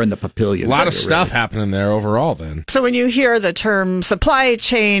say more in the Papillion. A lot of stuff happening there overall then. So when you hear the term supply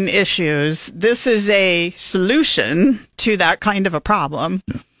chain issues, this is a solution to that kind of a problem.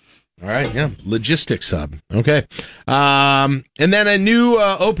 All right, yeah. Logistics Hub. Okay. And then a new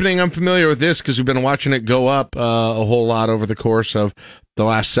opening. I'm familiar with this because we've been watching it go up a whole lot over the course of the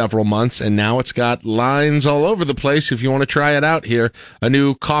last several months, and now it's got lines all over the place. If you want to try it out here, a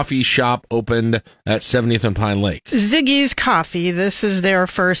new coffee shop opened at 70th and Pine Lake. Ziggy's Coffee. This is their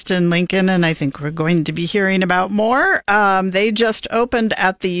first in Lincoln, and I think we're going to be hearing about more. They just opened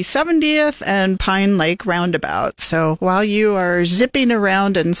at the 70th and Pine Lake roundabout. So while you are zipping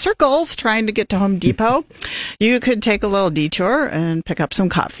around in circles trying to get to Home Depot, you could take a little detour and pick up some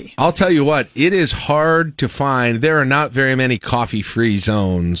coffee. I'll tell you what, it is hard to find. There are not very many coffee-free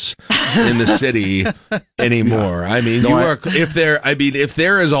zones in the city anymore. I mean, if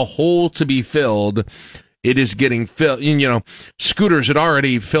there is a hole to be filled, it is getting filled. Scooters had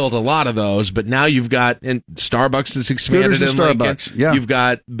already filled a lot of those, but now you've got, and Starbucks has expanded in Starbucks. Lincoln. Yeah.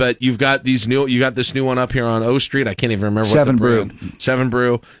 You've got this new one up here on O Street. I can't even remember Seven Brew. Seven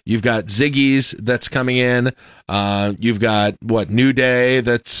Brew. You've got Ziggy's that's coming in. You've got New Day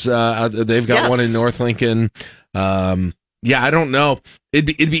that's they've got one in North Lincoln. Yeah, I don't know.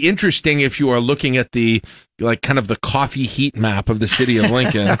 It'd be interesting if you are looking at the kind of the coffee heat map of the city of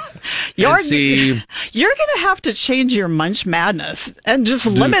Lincoln. You're going to have to change your Munch Madness and just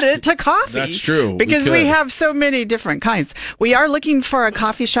limit it to coffee. That's true. Because we have so many different kinds. We are looking for a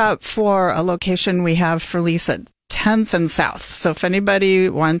coffee shop for a location we have for lease at 10th and South. So if anybody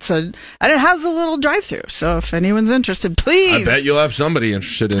wants and it has a little drive-through. So if anyone's interested, please. I bet you'll have somebody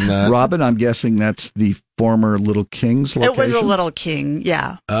interested in that. Robin, I'm guessing that's the former Little King's location? It was a Little King,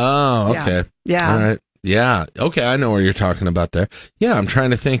 yeah. Oh, okay. Yeah. All right. Yeah. Okay. I know where you're talking about there. Yeah. I'm trying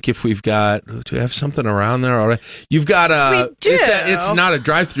to think if we've got, do we have something around there already? You've got We do. It's not a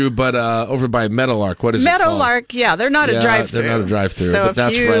drive-through, but over by Meadowlark. What is it called? Meadowlark, yeah, they're not a drive-through. They're not a drive-through. So but if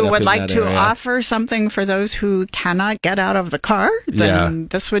that's you right up would in like that to area. offer something for those who cannot get out of the car, then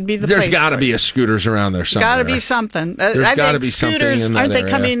this would be the There's place. got to be a scooters around there somewhere. Got to be something. There's I gotta think be something scooters, in that aren't they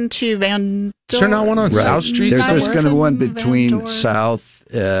area. coming to Van? Is there not one on South Street? There's going to be one between South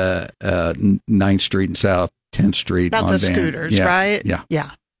 9th Street and South 10th Street. That's on the Van. scooters, Yeah. right? Yeah. Yeah.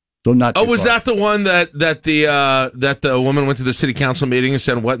 So not. Oh, too was far. that the one that the woman went to the city council meeting and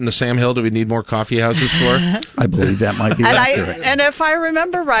said, "What in the Sam Hill do we need more coffee houses for?" I believe that might be accurate. And if I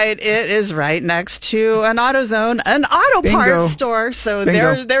remember right, it is right next to an AutoZone, an auto Bingo. parts store. So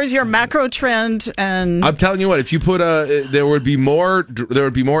Bingo. there's your macro trend. And I'm telling you what, if you put there would be more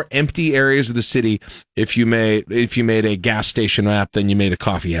empty areas of the city if you made a gas station map than you made a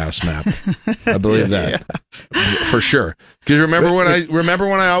coffee house map. I believe that for sure. Because remember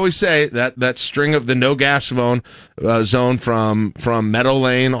when I always say that string of the no gas zone from Meadow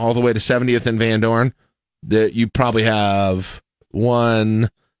Lane all the way to 70th and Van Dorn, that you probably have one.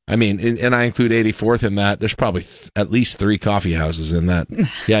 I mean, and I include 84th in that. There's probably at least 3 coffee houses in that.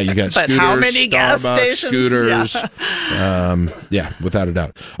 Yeah, you got But scooters, how many gas Starbucks, stations? scooters. Yeah, without a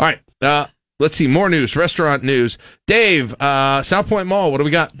doubt. All right, let's see more news. Restaurant news. Dave, South Point Mall. What do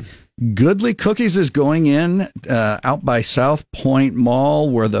we got? Goodly Cookies is going in out by South Point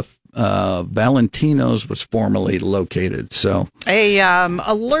Mall, where the Valentino's was formerly located. So a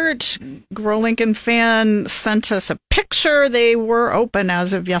alert Grow Lincoln fan sent us a picture. They were open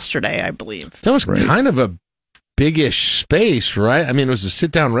as of yesterday, I believe. That was kind of a biggish space, right? I mean, it was a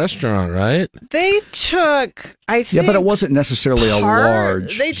sit-down restaurant, right? They took, I think, yeah, but it wasn't necessarily a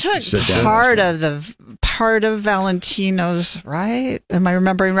large. They took sit-down part of Valentino's, right? Am I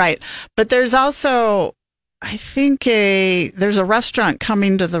remembering right? But there's also, I think, there's a restaurant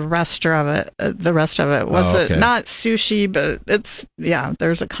coming to the rest of it. Was it not sushi? But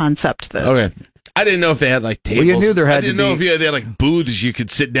there's a concept that. Okay. I didn't know if they had like tables. Well, you knew there had I didn't to know be- if they had like booths you could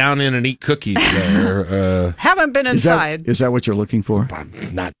sit down in and eat cookies there. Haven't been inside. Is that what you're looking for?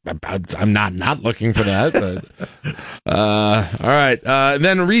 I'm not looking for that. But all right.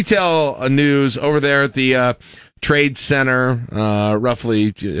 Then retail news over there at the Trade Center, roughly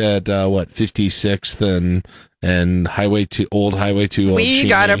at 56th and Old Highway 2. Old We Cheney.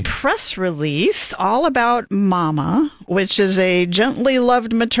 got a press release all about Mama, which is a gently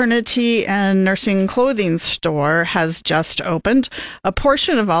loved maternity and nursing clothing store, has just opened. A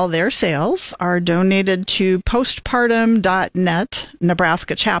portion of all their sales are donated to postpartum.net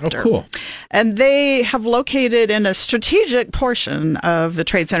Nebraska chapter. Oh, cool. And they have located in a strategic portion of the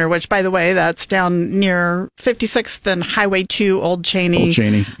Trade Center, which, by the way, that's down near 56th and Highway 2, Old Cheney. Old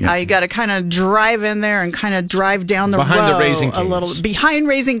Cheney, yeah. You got to kind of drive in there and kind of drive down the Behind the row Raising a Cane's. little behind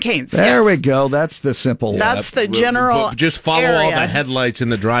Raising Cane's. There yes. we go. That's the simple. That's the general Just follow all area. the headlights in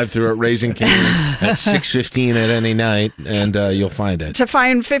the drive-thru at Raising Cane at 6:15 at any night, and you'll find it. To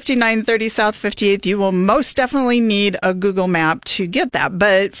find 5930 South 58th, you will most definitely need a Google map to get that.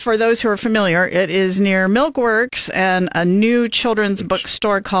 But for those who are familiar, it is near Milkworks and a new children's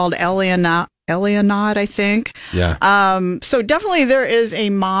bookstore called Eleanot, I think. Yeah. So definitely there is a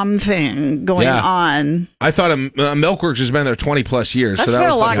mom thing going on. I thought Milkworks has been there 20 plus years. That's so that been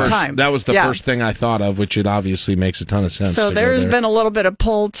was a long the first, time. That was the Yeah. first thing I thought of, which it obviously makes a ton of sense. So to go there's there. been a little bit of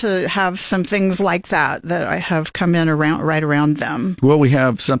pull to have some things like that I have come in right around them. Well, we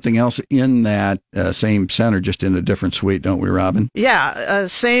have something else in that same center, just in a different suite, don't we, Robin? Yeah,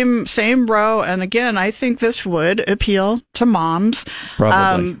 same row. And again, I think this would appeal to moms.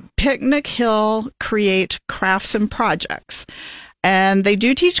 Probably. Picnic Hill create crafts and projects. And they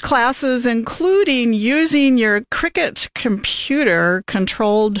do teach classes, including using your Cricut computer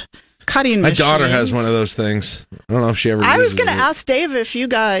controlled cutting My machines. daughter has one of those things. I don't know if she ever I was uses going to it. ask Dave if you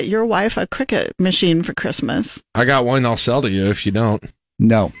got your wife a Cricut machine for Christmas. I got one I'll sell to you if you don't.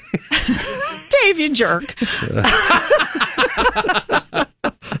 No. Dave, you jerk.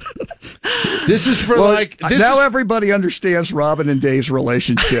 This is for now everybody understands Robin and Dave's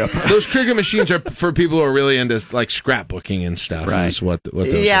relationship. Those Cricut machines are for people who are really into like scrapbooking and stuff. Right. Is what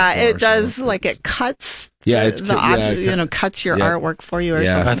those Yeah, are for, it does. Like it cuts. Yeah, cuts your yeah. artwork for you or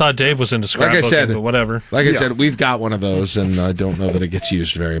Yeah. something. I thought Dave was into Like I scrapbooking, said, but whatever. Like I said, we've got one of those, and I don't know that it gets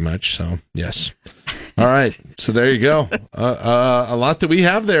used very much. So yes. All right. So there you go. A lot that we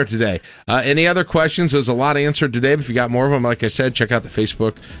have there today. Any other questions? There's a lot answered today, but if you got more of them, like I said, check out the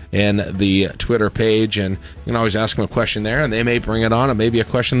Facebook and the Twitter page, and you can always ask them a question there, and they may bring it on. It may be a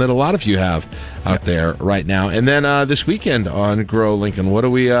question that a lot of you have out there right now. And then this weekend on Grow Lincoln, what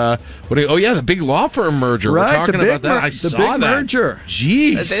do we? Oh yeah, the big law firm merger. Right, we're talking about that. I the saw big that. merger.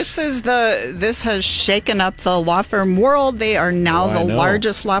 Jeez. This has shaken up the law firm world. They are now I the know.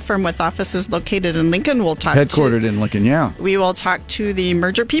 largest law firm with offices located in Lincoln. We'll talk Headquartered in Lincoln, yeah. We will talk to the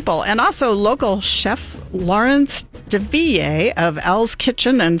merger people, and also local chef Lawrence DeVille of Elle's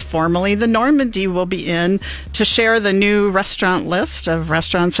Kitchen and formerly the Normandy will be in to share the new restaurant list of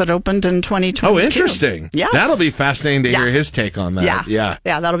restaurants that opened in 2022. Oh, interesting. Yes. That'll be fascinating to hear Yeah. his take on that. Yeah,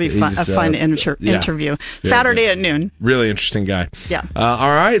 that'll be fun, a He's, fun yeah. interview. Very Saturday good. at noon. Really interesting guy. Yeah.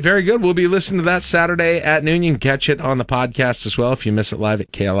 All right. Very good. We'll be listening to that Saturday at noon. You can catch it on the podcast as well if you miss it live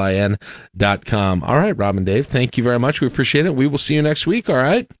at KLIN.com. All right, Rob and Dave, thank you very much. We appreciate it. We will see you next week. All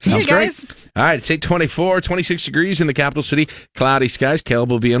right. See you guys. All right. It's 8:24, 26 degrees in the capital city. Cloudy skies.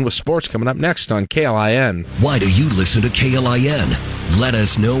 Caleb will be in with sports coming up next on KLIN. Why do you listen to KLIN? Let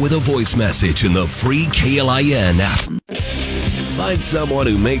us know with a voice message in the free KLIN app. Find someone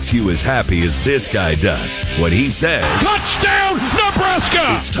who makes you as happy as this guy does. When he says, Touchdown, Nebraska!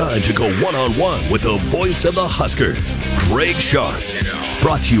 it's time to go one-on-one with the voice of the Huskers, Greg Sharp.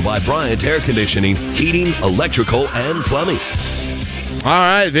 Brought to you by Bryant Air Conditioning, Heating, Electrical, and Plumbing. All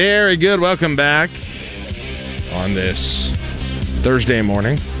right. Very good. Welcome back on this Thursday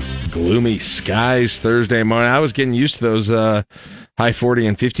morning. Gloomy skies Thursday morning. I was getting used to those high 40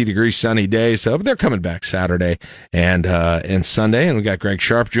 and 50 degree sunny days. So they're coming back Saturday and Sunday. And we got Greg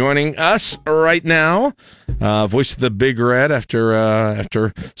Sharp joining us right now. Voice of the Big Red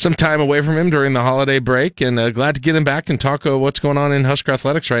after some time away from him during the holiday break. And glad to get him back and talk what's going on in Husker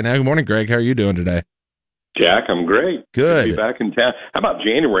Athletics right now. Good morning, Greg. How are you doing today? Jack, I'm great. Good. To be back in town. How about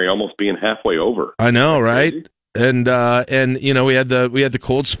January almost being halfway over? I know, right? And you know, we had the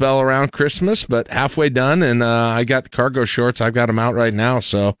cold spell around Christmas, but halfway done, and I got the cargo shorts. I've got them out right now,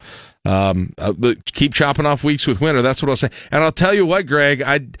 so keep chopping off weeks with winter. That's what I'll say. And I'll tell you what, Greg,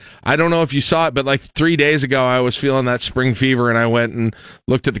 I don't know if you saw it, but like 3 days ago, I was feeling that spring fever, and I went and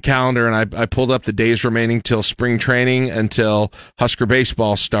looked at the calendar, and I pulled up the days remaining till spring training until Husker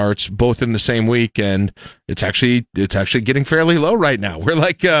baseball starts, both in the same week, and it's actually getting fairly low right now. We're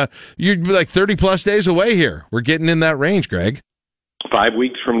like you're like 30 plus days away here. We're getting in that range, Greg. 5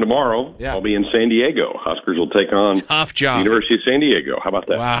 weeks from tomorrow, I'll be in San Diego. Huskers will take on tough job. University of San Diego. How about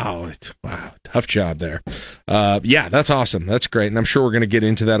that? Wow, tough job there. Yeah, that's awesome. That's great, and I'm sure we're going to get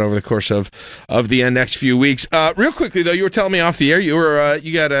into that over the course of the next few weeks. Real quickly though, you were telling me off the air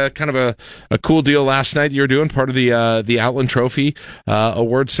you got a kind of a cool deal last night. You were doing part of the Outland Trophy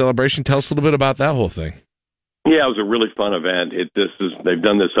award celebration. Tell us a little bit about that whole thing. Yeah, it was a really fun event. They've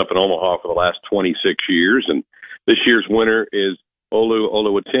done this up in Omaha for the last 26 years, and this year's winner is Olu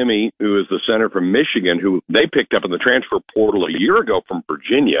Oluwatimi, who is the center from Michigan, who they picked up in the transfer portal a year ago from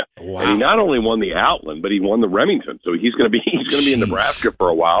Virginia. Wow. And he not only won the Outland, but he won the Remington. So he's going to be in Nebraska for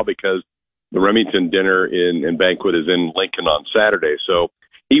a while because the Remington dinner and banquet is in Lincoln on Saturday. So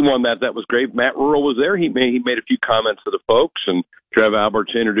he won that. That was great. Matt Rural was there. He made a few comments to the folks, and Trev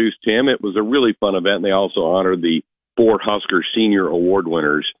Alberts introduced him. It was a really fun event. They also honored the 4 Husker Senior Award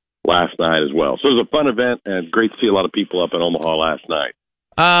winners last night as well. So it was a fun event, and great to see a lot of people up in Omaha last night.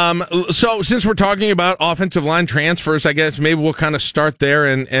 So since we're talking about offensive line transfers, I guess maybe we'll kind of start there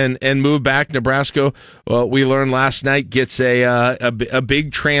and move back. Nebraska, we learned last night, gets a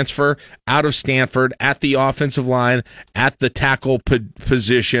big transfer out of Stanford at the offensive line at the tackle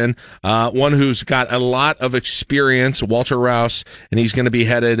position. One who's got a lot of experience, Walter Rouse, and he's going to be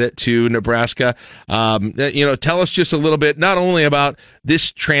headed to Nebraska. Tell us just a little bit, not only about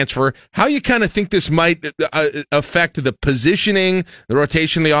this transfer, how you kind of think this might affect the positioning, the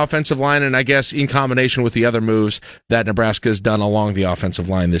rotation of the offensive line, and I guess in combination with the other moves that Nebraska has done along the offensive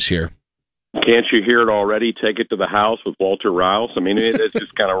line this year. Can't you hear it already? Take it to the house with Walter Rouse. I mean, it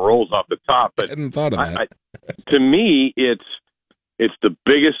just kind of rolls off the top. But I hadn't thought of that. To me, it's the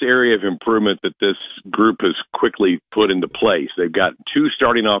biggest area of improvement that this group has quickly put into place. They've got 2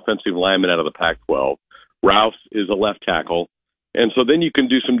 starting offensive linemen out of the Pac-12. Rouse is a left tackle. And so then you can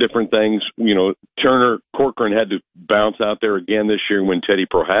do some different things. You know, Turner Corcoran had to bounce out there again this year when Teddy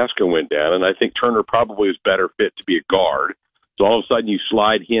Prohaska went down, and I think Turner probably is better fit to be a guard. So all of a sudden you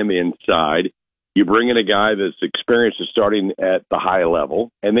slide him inside. You bring in a guy that's experienced in starting at the high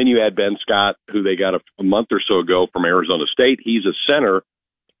level, and then you add Ben Scott, who they got a month or so ago from Arizona State. He's a center,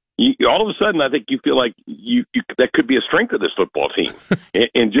 all of a sudden, I think you feel like you that could be a strength of this football team.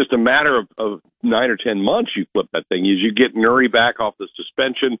 In just a matter of 9 or 10 months, you flip that thing. As you get Nuri back off the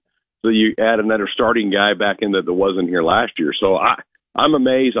suspension, so you add another starting guy back in that wasn't here last year. So I'm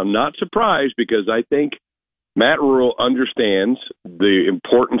amazed. I'm not surprised because I think Matt Rule understands the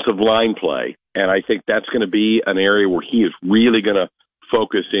importance of line play, and I think that's going to be an area where he is really going to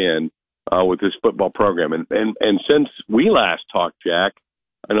focus in with this football program. And since we last talked, Jack,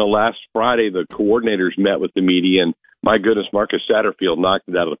 I know last Friday the coordinators met with the media, and my goodness, Marcus Satterfield knocked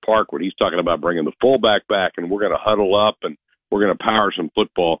it out of the park when he's talking about bringing the fullback back, and we're going to huddle up and we're going to power some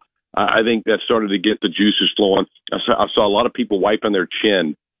football. I think that started to get the juices flowing. I saw a lot of people wiping their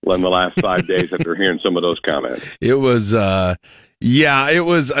chin in the last 5 days after hearing some of those comments. It was, it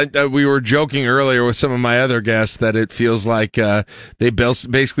was. We were joking earlier with some of my other guests that it feels like they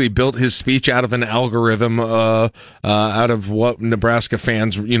basically built his speech out of an algorithm, out of what Nebraska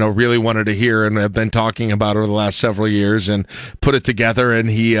fans, really wanted to hear and have been talking about over the last several years, and put it together. And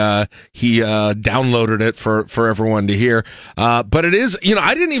he downloaded it for everyone to hear. But it is,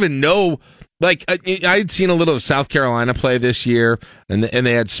 I didn't even know. Like, I'd seen a little of South Carolina play this year, and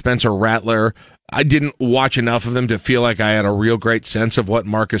they had Spencer Rattler. I didn't watch enough of them to feel like I had a real great sense of what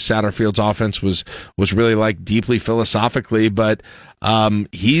Marcus Satterfield's offense was really like deeply philosophically, but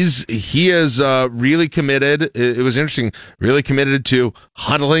he is really committed. It was interesting, really committed to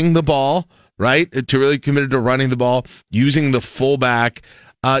huddling the ball, right? To really committed to running the ball, using the fullback.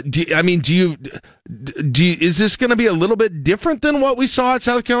 Is this going to be a little bit different than what we saw at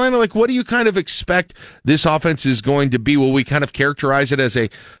South Carolina? Like, what do you kind of expect this offense is going to be? Will we kind of characterize it as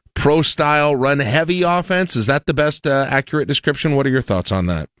a pro-style, run-heavy offense? Is that the best accurate description? What are your thoughts on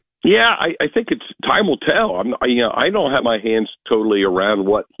that? Yeah, I think it's time will tell. I don't have my hands totally around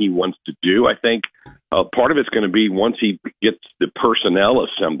what he wants to do. I think part of it's going to be once he gets the personnel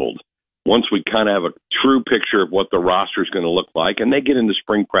assembled, once we kind of have a true picture of what the roster is going to look like, and they get into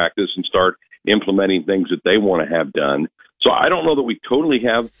spring practice and start implementing things that they want to have done. So I don't know that we totally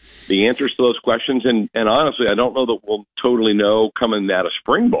have the answers to those questions, and honestly, I don't know that we'll totally know coming out of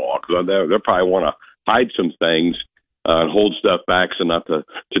spring ball, because they'll probably want to hide some things and hold stuff back so not to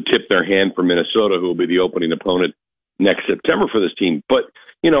tip their hand for Minnesota, who will be the opening opponent next September for this team. But,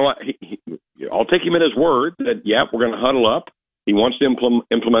 I'll take him at his word that, we're going to huddle up. He wants to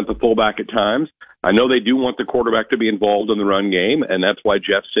implement the fullback at times. I know they do want the quarterback to be involved in the run game, and that's why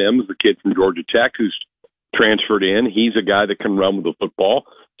Jeff Sims, the kid from Georgia Tech who's transferred in, he's a guy that can run with the football.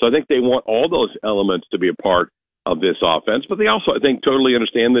 So I think they want all those elements to be a part of this offense. But they also, I think, totally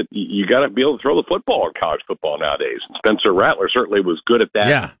understand that you got to be able to throw the football in college football nowadays. And Spencer Rattler certainly was good at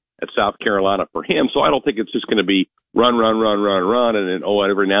that at South Carolina for him. So I don't think it's just going to be run, and then,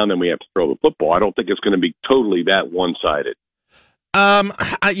 every now and then we have to throw the football. I don't think it's going to be totally that one-sided.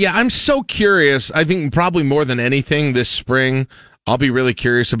 I'm so curious. I think probably more than anything this spring, I'll be really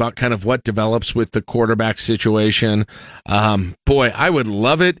curious about kind of what develops with the quarterback situation. I would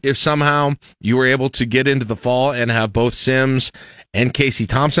love it if somehow you were able to get into the fall and have both Sims and Casey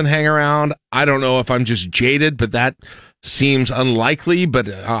Thompson hang around. I don't know if I'm just jaded, but that seems unlikely. But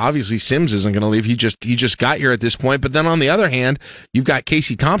obviously Sims isn't going to leave. He just got here at this point. But then on the other hand, you've got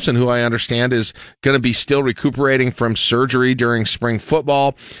Casey Thompson, who I understand is going to be still recuperating from surgery during spring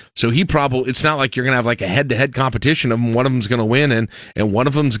football. So it's not like you're going to have like a head-to-head competition of them. One of them's going to win and one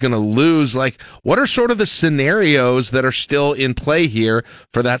of them's going to lose. Like, what are sort of the scenarios that are still in play here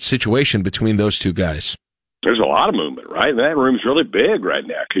for that situation between those two guys? There's a lot of movement, right? That room's really big right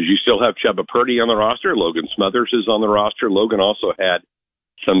now because you still have Chubba Purdy on the roster. Logan Smothers is on the roster. Logan also had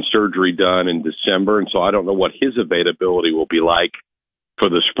some surgery done in December, and so I don't know what his availability will be like for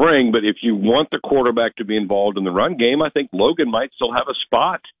the spring. But if you want the quarterback to be involved in the run game, I think Logan might still have a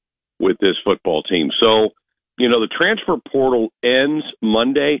spot with this football team. So, the transfer portal ends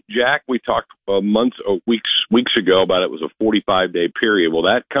Monday. Jack, we talked weeks ago about it was a 45-day period. Well,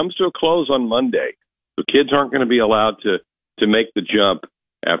 that comes to a close on Monday. So kids aren't going to be allowed to make the jump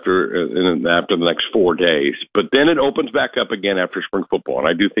after the next 4 days. But then it opens back up again after spring football, and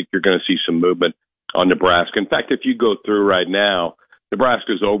I do think you're going to see some movement on Nebraska. In fact, if you go through right now,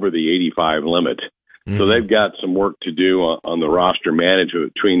 Nebraska's over the 85 limit. Mm-hmm. So they've got some work to do on the roster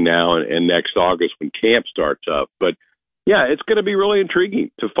management between now and next August when camp starts up. But, it's going to be really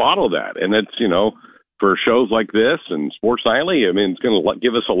intriguing to follow that. And it's, for shows like this and Sports Nightly, I mean, it's going to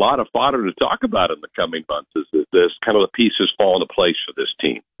give us a lot of fodder to talk about in the coming months. Is this kind of the pieces fall into place for this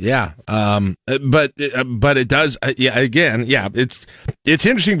team? Yeah, but it does. It's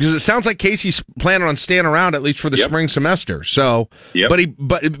interesting because it sounds like Casey's planning on staying around at least for the spring semester. So,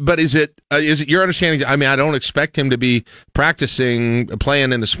 but is it your understanding? I mean, I don't expect him to be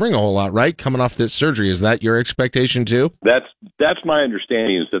playing in the spring a whole lot, right? Coming off this surgery, is that your expectation too? That's my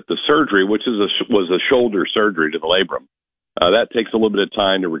understanding. Is that the surgery, which was a shoulder surgery to the labrum, that takes a little bit of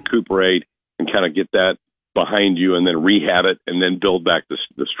time to recuperate and kind of get that behind you, and then rehab it, and then build back the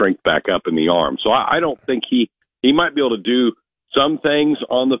strength back up in the arm. So I don't think he might be able to do some things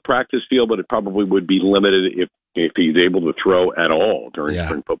on the practice field, but it probably would be limited if he's able to throw at all during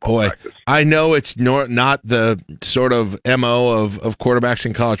spring football practice. I know it's not the sort of MO of quarterbacks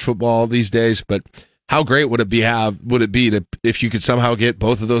in college football these days, but how great would it be if you could somehow get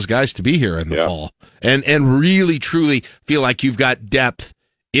both of those guys to be here in the fall and really truly feel like you've got depth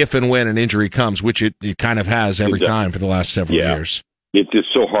if and when an injury comes, which it kind of has every time for the last several years. It's just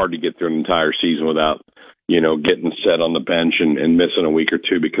so hard to get through an entire season without, getting set on the bench and missing a week or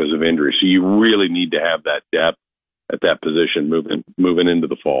two because of injury. So you really need to have that depth at that position moving into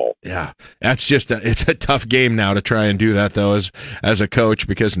the fall. Yeah, that's it's a tough game now to try and do that though as a coach,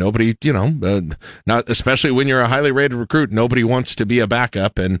 because nobody, not especially when you're a highly rated recruit, nobody wants to be a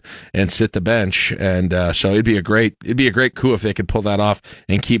backup and sit the bench, and so it'd be a great coup if they could pull that off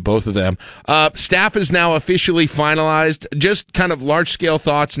and keep both of them. Staff is now officially finalized. Just kind of large scale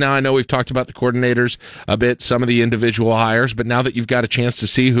thoughts now. I know we've talked about the coordinators a bit, some of the individual hires, but now that you've got a chance to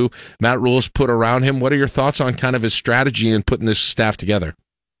see who Matt Rhule's put around him, what are your thoughts on kind of his strategy in putting this staff together?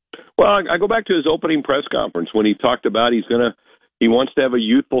 Well, I go back to his opening press conference when he talked about he wants to have a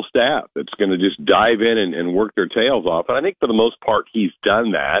youthful staff that's going to just dive in and work their tails off. And I think for the most part, he's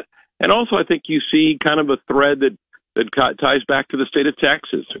done that. And also, I think you see kind of a thread that ties back to the state of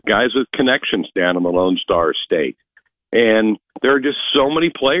Texas, guys with connections down in the Lone Star State. And there are just so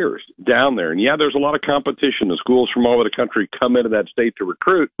many players down there. And there's a lot of competition. The schools from all over the country come into that state to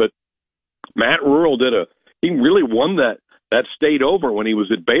recruit. But Matt Rhule he really won that state over when he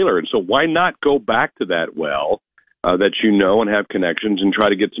was at Baylor. And so why not go back to that that and have connections and try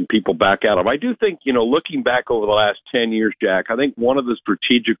to get some people back out of. I do think, looking back over the last 10 years, Jack, I think one of the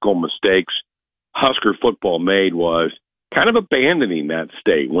strategical mistakes Husker football made was kind of abandoning that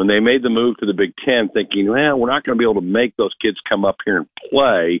state when they made the move to the Big Ten, thinking, well, we're not going to be able to make those kids come up here and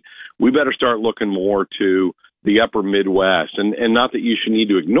play. We better start looking more to the upper Midwest. And not that you should need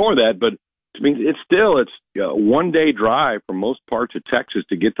to ignore that, but I mean, it's a one-day drive from most parts of Texas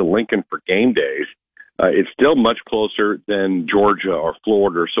to get to Lincoln for game days. It's still much closer than Georgia or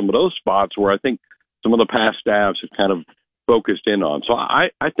Florida or some of those spots where I think some of the past staffs have kind of focused in on. So I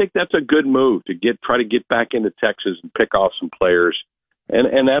think that's a good move to try to get back into Texas and pick off some players.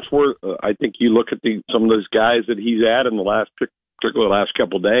 And that's where I think you look at some of those guys that he's had in particularly the last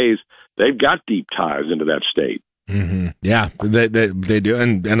couple of days, they've got deep ties into that state. Mm-hmm. Yeah, they do,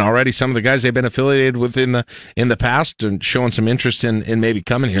 and already some of the guys they've been affiliated with in the past and showing some interest in maybe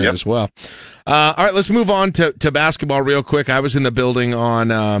coming here as well. All right, let's move on to basketball real quick. I was in the building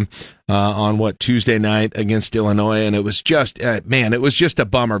on Tuesday night against Illinois, and it was just it was just a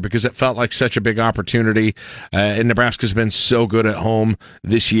bummer because it felt like such a big opportunity. And Nebraska's been so good at home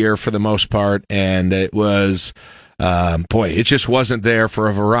this year for the most part, and it was. It just wasn't there for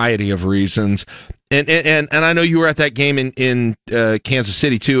a variety of reasons. And I know you were at that game in Kansas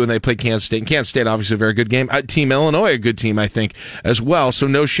City too, and they played Kansas State. And Kansas State, obviously, a very good game. Team Illinois, a good team, I think, as well. So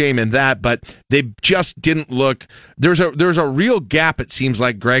no shame in that. But they just didn't look. There's a real gap. It seems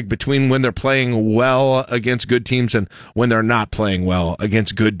like, Greg, between when they're playing well against good teams and when they're not playing well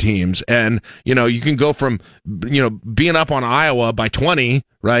against good teams. And you can go from being up on Iowa by 20,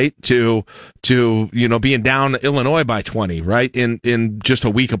 right, to being down Illinois by 20, right, in just a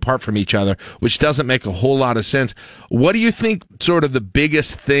week apart from each other, which doesn't make a whole lot of sense. What do you think sort of the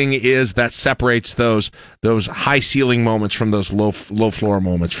biggest thing is that separates those high ceiling moments from those low floor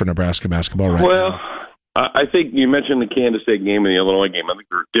moments for Nebraska basketball right now? I think you mentioned the Kansas State game and the Illinois game. I think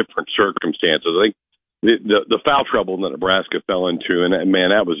there are different circumstances. I think the foul trouble that Nebraska fell into, and man,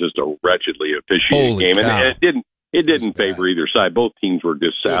 that was just a wretchedly officiated game. And it didn't favor either side. Both teams were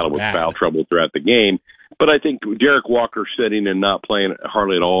just saddled with foul trouble throughout the game. But I think Derek Walker sitting and not playing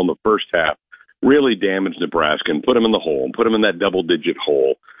hardly at all in the first half really damaged Nebraska and put them in the hole and put them in that double-digit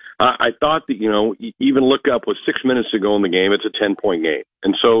hole. I thought that, even look up with 6 minutes to go in the game, it's a 10-point game.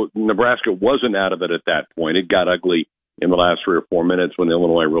 And so Nebraska wasn't out of it at that point. It got ugly in the last 3 or 4 minutes when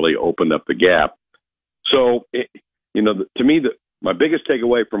Illinois really opened up the gap. So, to me, my biggest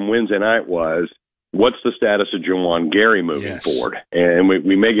takeaway from Wednesday night was what's the status of Juwan Gary moving forward? And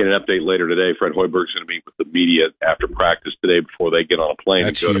we may get an update later today. Fred Hoiberg's going to meet with the media after practice today before they get on a plane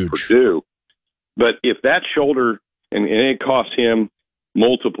and go to Purdue. But if that shoulder, and it costs him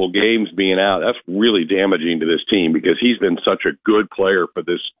multiple games being out, that's really damaging to this team, because he's been such a good player for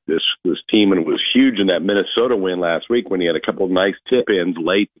this team, and was huge in that Minnesota win last week when he had a couple of nice tip-ins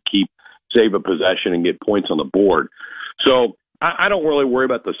late to save a possession and get points on the board. So I don't really worry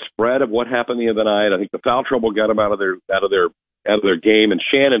about the spread of what happened the other night. I think the foul trouble got them out of their game, and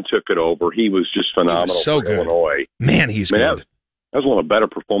Shannon took it over. He was just phenomenal for Illinois. Man, he's good. That was one of the better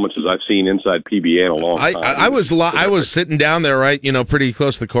performances I've seen inside PBA in a long time. I was sitting down there, right, pretty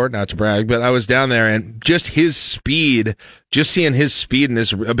close to the court, not to brag, but I was down there, and just his speed, just seeing his speed and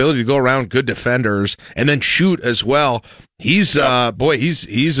his ability to go around good defenders and then shoot as well. He's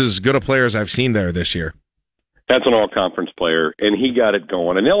he's as good a player as I've seen there this year. That's an all-conference player, and he got it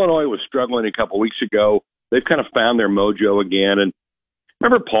going. And Illinois was struggling a couple weeks ago. They've kind of found their mojo again. And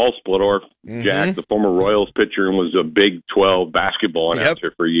remember Paul Splittorff, Jack, the former Royals pitcher, and was a Big 12 basketball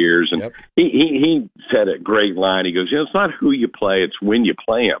announcer for years. And he said a great line. He goes, it's not who you play, it's when you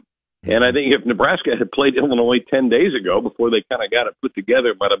play them. And I think if Nebraska had played Illinois 10 days ago before they kind of got it put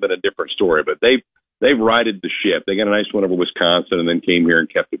together, it might have been a different story. But they've righted the ship. They got a nice one over Wisconsin and then came here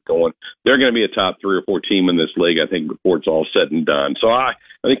and kept it going. They're going to be a top 3 or 4 team in this league, I think, before it's all said and done. So I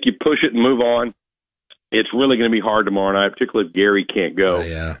think you push it and move on. It's really going to be hard tomorrow night, particularly if Gary can't go.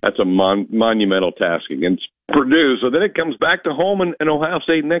 That's a monumental task against Purdue. So then it comes back to home in Ohio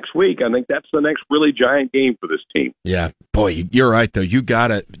State next week. I think that's the next really giant game for this team. Yeah. Boy, you're right, though. You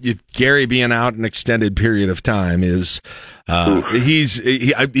got it. Gary being out an extended period of time is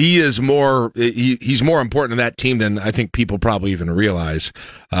he's more important to that team than I think people probably even realize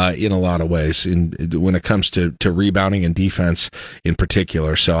in a lot of ways when it comes to rebounding and defense in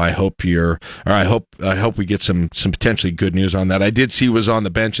particular. So I hope I hope we get some potentially good news on that. I did see he was on the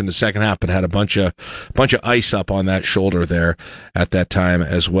bench in the second half, but had a bunch of ice up on that shoulder there at that time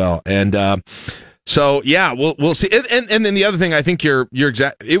as well. And so yeah, we'll see. And then the other thing, I think you're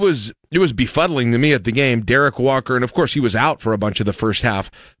exact. It was befuddling to me at the game. Derek Walker, and of course he was out for a bunch of the first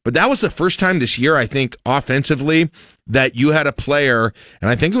half, but that was the first time this year, I think, offensively, that you had a player, and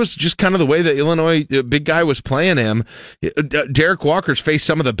I think it was just kind of the way that Illinois big guy was playing him. Derek Walker's faced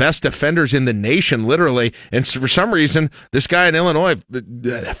some of the best defenders in the nation, literally, and for some reason, this guy in Illinois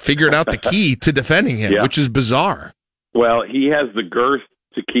figured out the key to defending him, which is bizarre. Well, he has the girth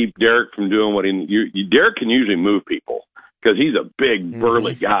to keep Derek from doing what Derek can usually move people, because he's a big,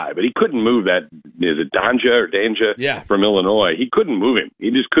 burly guy, but he couldn't move that. Is it Danja from Illinois? He couldn't move him.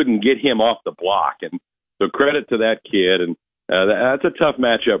 He just couldn't get him off the block. And so credit to that kid. And that's a tough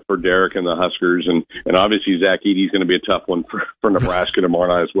matchup for Derek and the Huskers. And obviously Zach Edey's going to be a tough one for Nebraska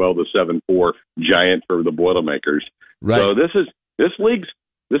tomorrow night as well, the 7-4 giant for the Boilermakers. Right. So this league,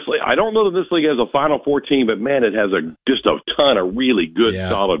 I don't know that this league has a Final Four team, but man, it has just a ton of really good,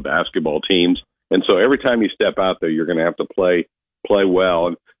 solid basketball teams. And so every time you step out there, you're going to have to play well.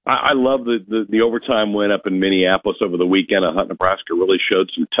 And I love the overtime win up in Minneapolis over the weekend. I thought Nebraska really showed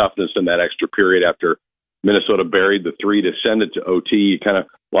some toughness in that extra period after Minnesota buried the 3 to send it to OT. A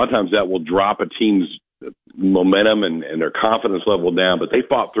lot of times that will drop a team's momentum and their confidence level down, but they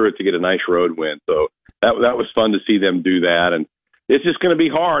fought through it to get a nice road win. So that was fun to see them do that. And it's just going to be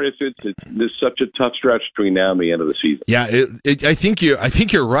hard. It's such a tough stretch between now and the end of the season. Yeah, I think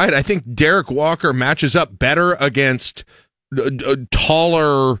you're right. I think Derek Walker matches up better against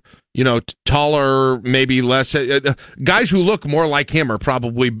taller, maybe less guys who look more like him are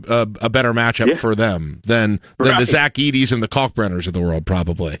probably a better matchup for them than the Zach Edeys and the Kalkbrenners of the world,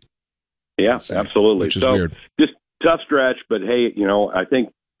 probably. Yeah, absolutely. Which is weird. Just tough stretch, but hey, I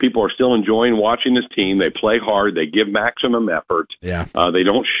think people are still enjoying watching this team. They play hard. They give maximum effort. Yeah. They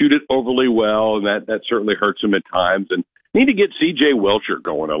don't shoot it overly well, and that certainly hurts them at times. And need to get C.J. Welcher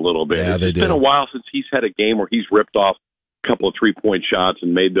going a little bit. Yeah, it's been a while since he's had a game where he's ripped off a couple of three-point shots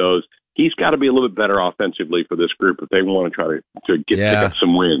and made those. He's got to be a little bit better offensively for this group if they want to try to pick up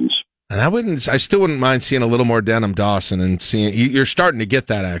some wins. And I still wouldn't mind seeing a little more Denim Dawson and seeing you're starting to get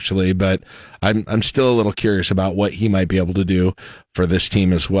that actually, but I'm still a little curious about what he might be able to do for this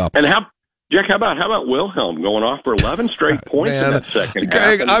team as well. And Jack, how about Wilhelm going off for 11 straight points in that second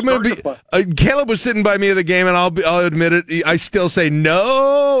half? I'm going to be. Caleb was sitting by me at the game, and I'll admit it. I still say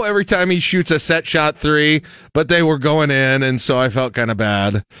no every time he shoots a set shot 3, but they were going in, and so I felt kind of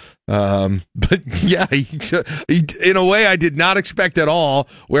bad. But yeah, he, in a way I did not expect at all,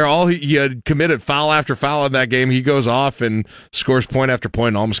 where he had committed foul after foul in that game. He goes off and scores point after point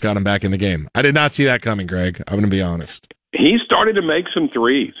and almost got him back in the game. I did not see that coming, Greg. I'm going to be honest. He's starting to make some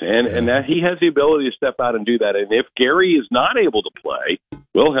threes, and that he has the ability to step out and do that. And if Gary is not able to play,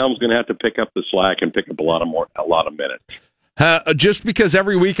 Wilhelm's going to have to pick up the slack and pick up a lot of minutes. Just because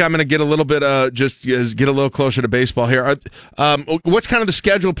every week I'm going to get a little bit, get a little closer to baseball here. What's kind of the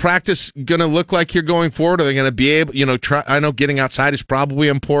schedule practice going to look like here going forward? Are they going to be able, I know getting outside is probably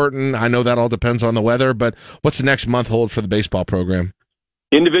important. I know that all depends on the weather, but what's the next month hold for the baseball program?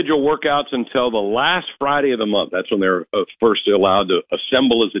 Individual workouts until the last Friday of the month. That's when they're first allowed to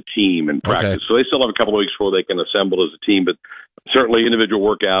assemble as a team and practice. Okay. So they still have a couple of weeks before they can assemble as a team, but certainly individual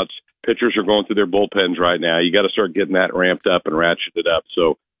workouts. Pitchers are going through their bullpens right now. You got to start getting that ramped up and ratcheted up.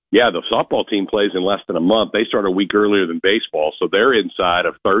 So, yeah, the softball team plays in less than a month. They start a week earlier than baseball, so they're inside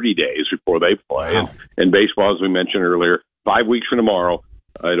of 30 days before they play. Wow. And baseball, as we mentioned earlier, 5 weeks from tomorrow,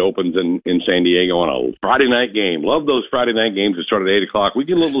 it opens in San Diego on a Friday night game. Love those Friday night games that start at 8 o'clock. We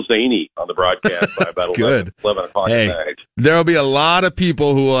get a little zany on the broadcast by about 11 o'clock at night. There'll be a lot of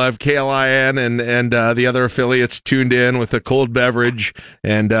people who will have KLIN and the other affiliates tuned in with a cold beverage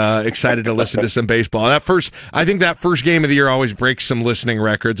and excited to listen to some baseball. I think that first game of the year always breaks some listening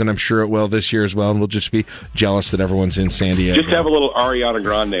records, and I'm sure it will this year as well, and we'll just be jealous that everyone's in San Diego. Just have a little Ariana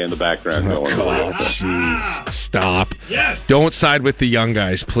Grande in the background going on. Jeez, stop. Yes. Don't side with the young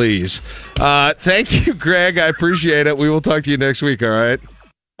guys, please. Thank you, Greg. I appreciate it. We will talk to you next week, all right?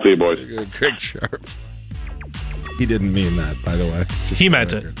 See you, boys. Greg Sharp. He didn't mean that, by the way. He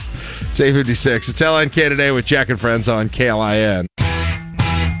meant it. It's 8:56. It's LNK Today with Jack and Friends on KLIN.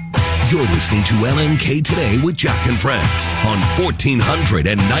 You're listening to LNK Today with Jack and Friends on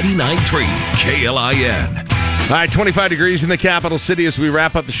 1499.3 KLIN. All right, 25 degrees in the capital city as we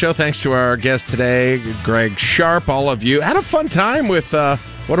wrap up the show. Thanks to our guest today, Greg Sharp. All of you had a fun time with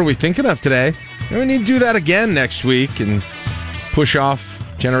What Are We Thinking Of Today? And we need to do that again next week and push off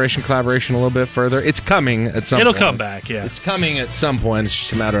Generation Collaboration a little bit further. It's coming at some point. It'll come back, yeah. It's coming at some point. It's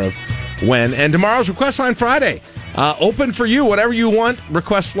just a matter of when. And tomorrow's Request Line Friday. Open for you, whatever you want.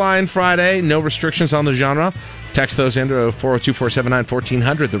 Request Line Friday. No restrictions on the genre. Text those into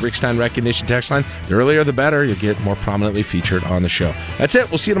 402-479-1400, the Rick Stein Recognition text line. The earlier, the better. You'll get more prominently featured on the show. That's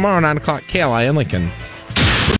it. We'll see you tomorrow, 9 o'clock, KLIN Lincoln.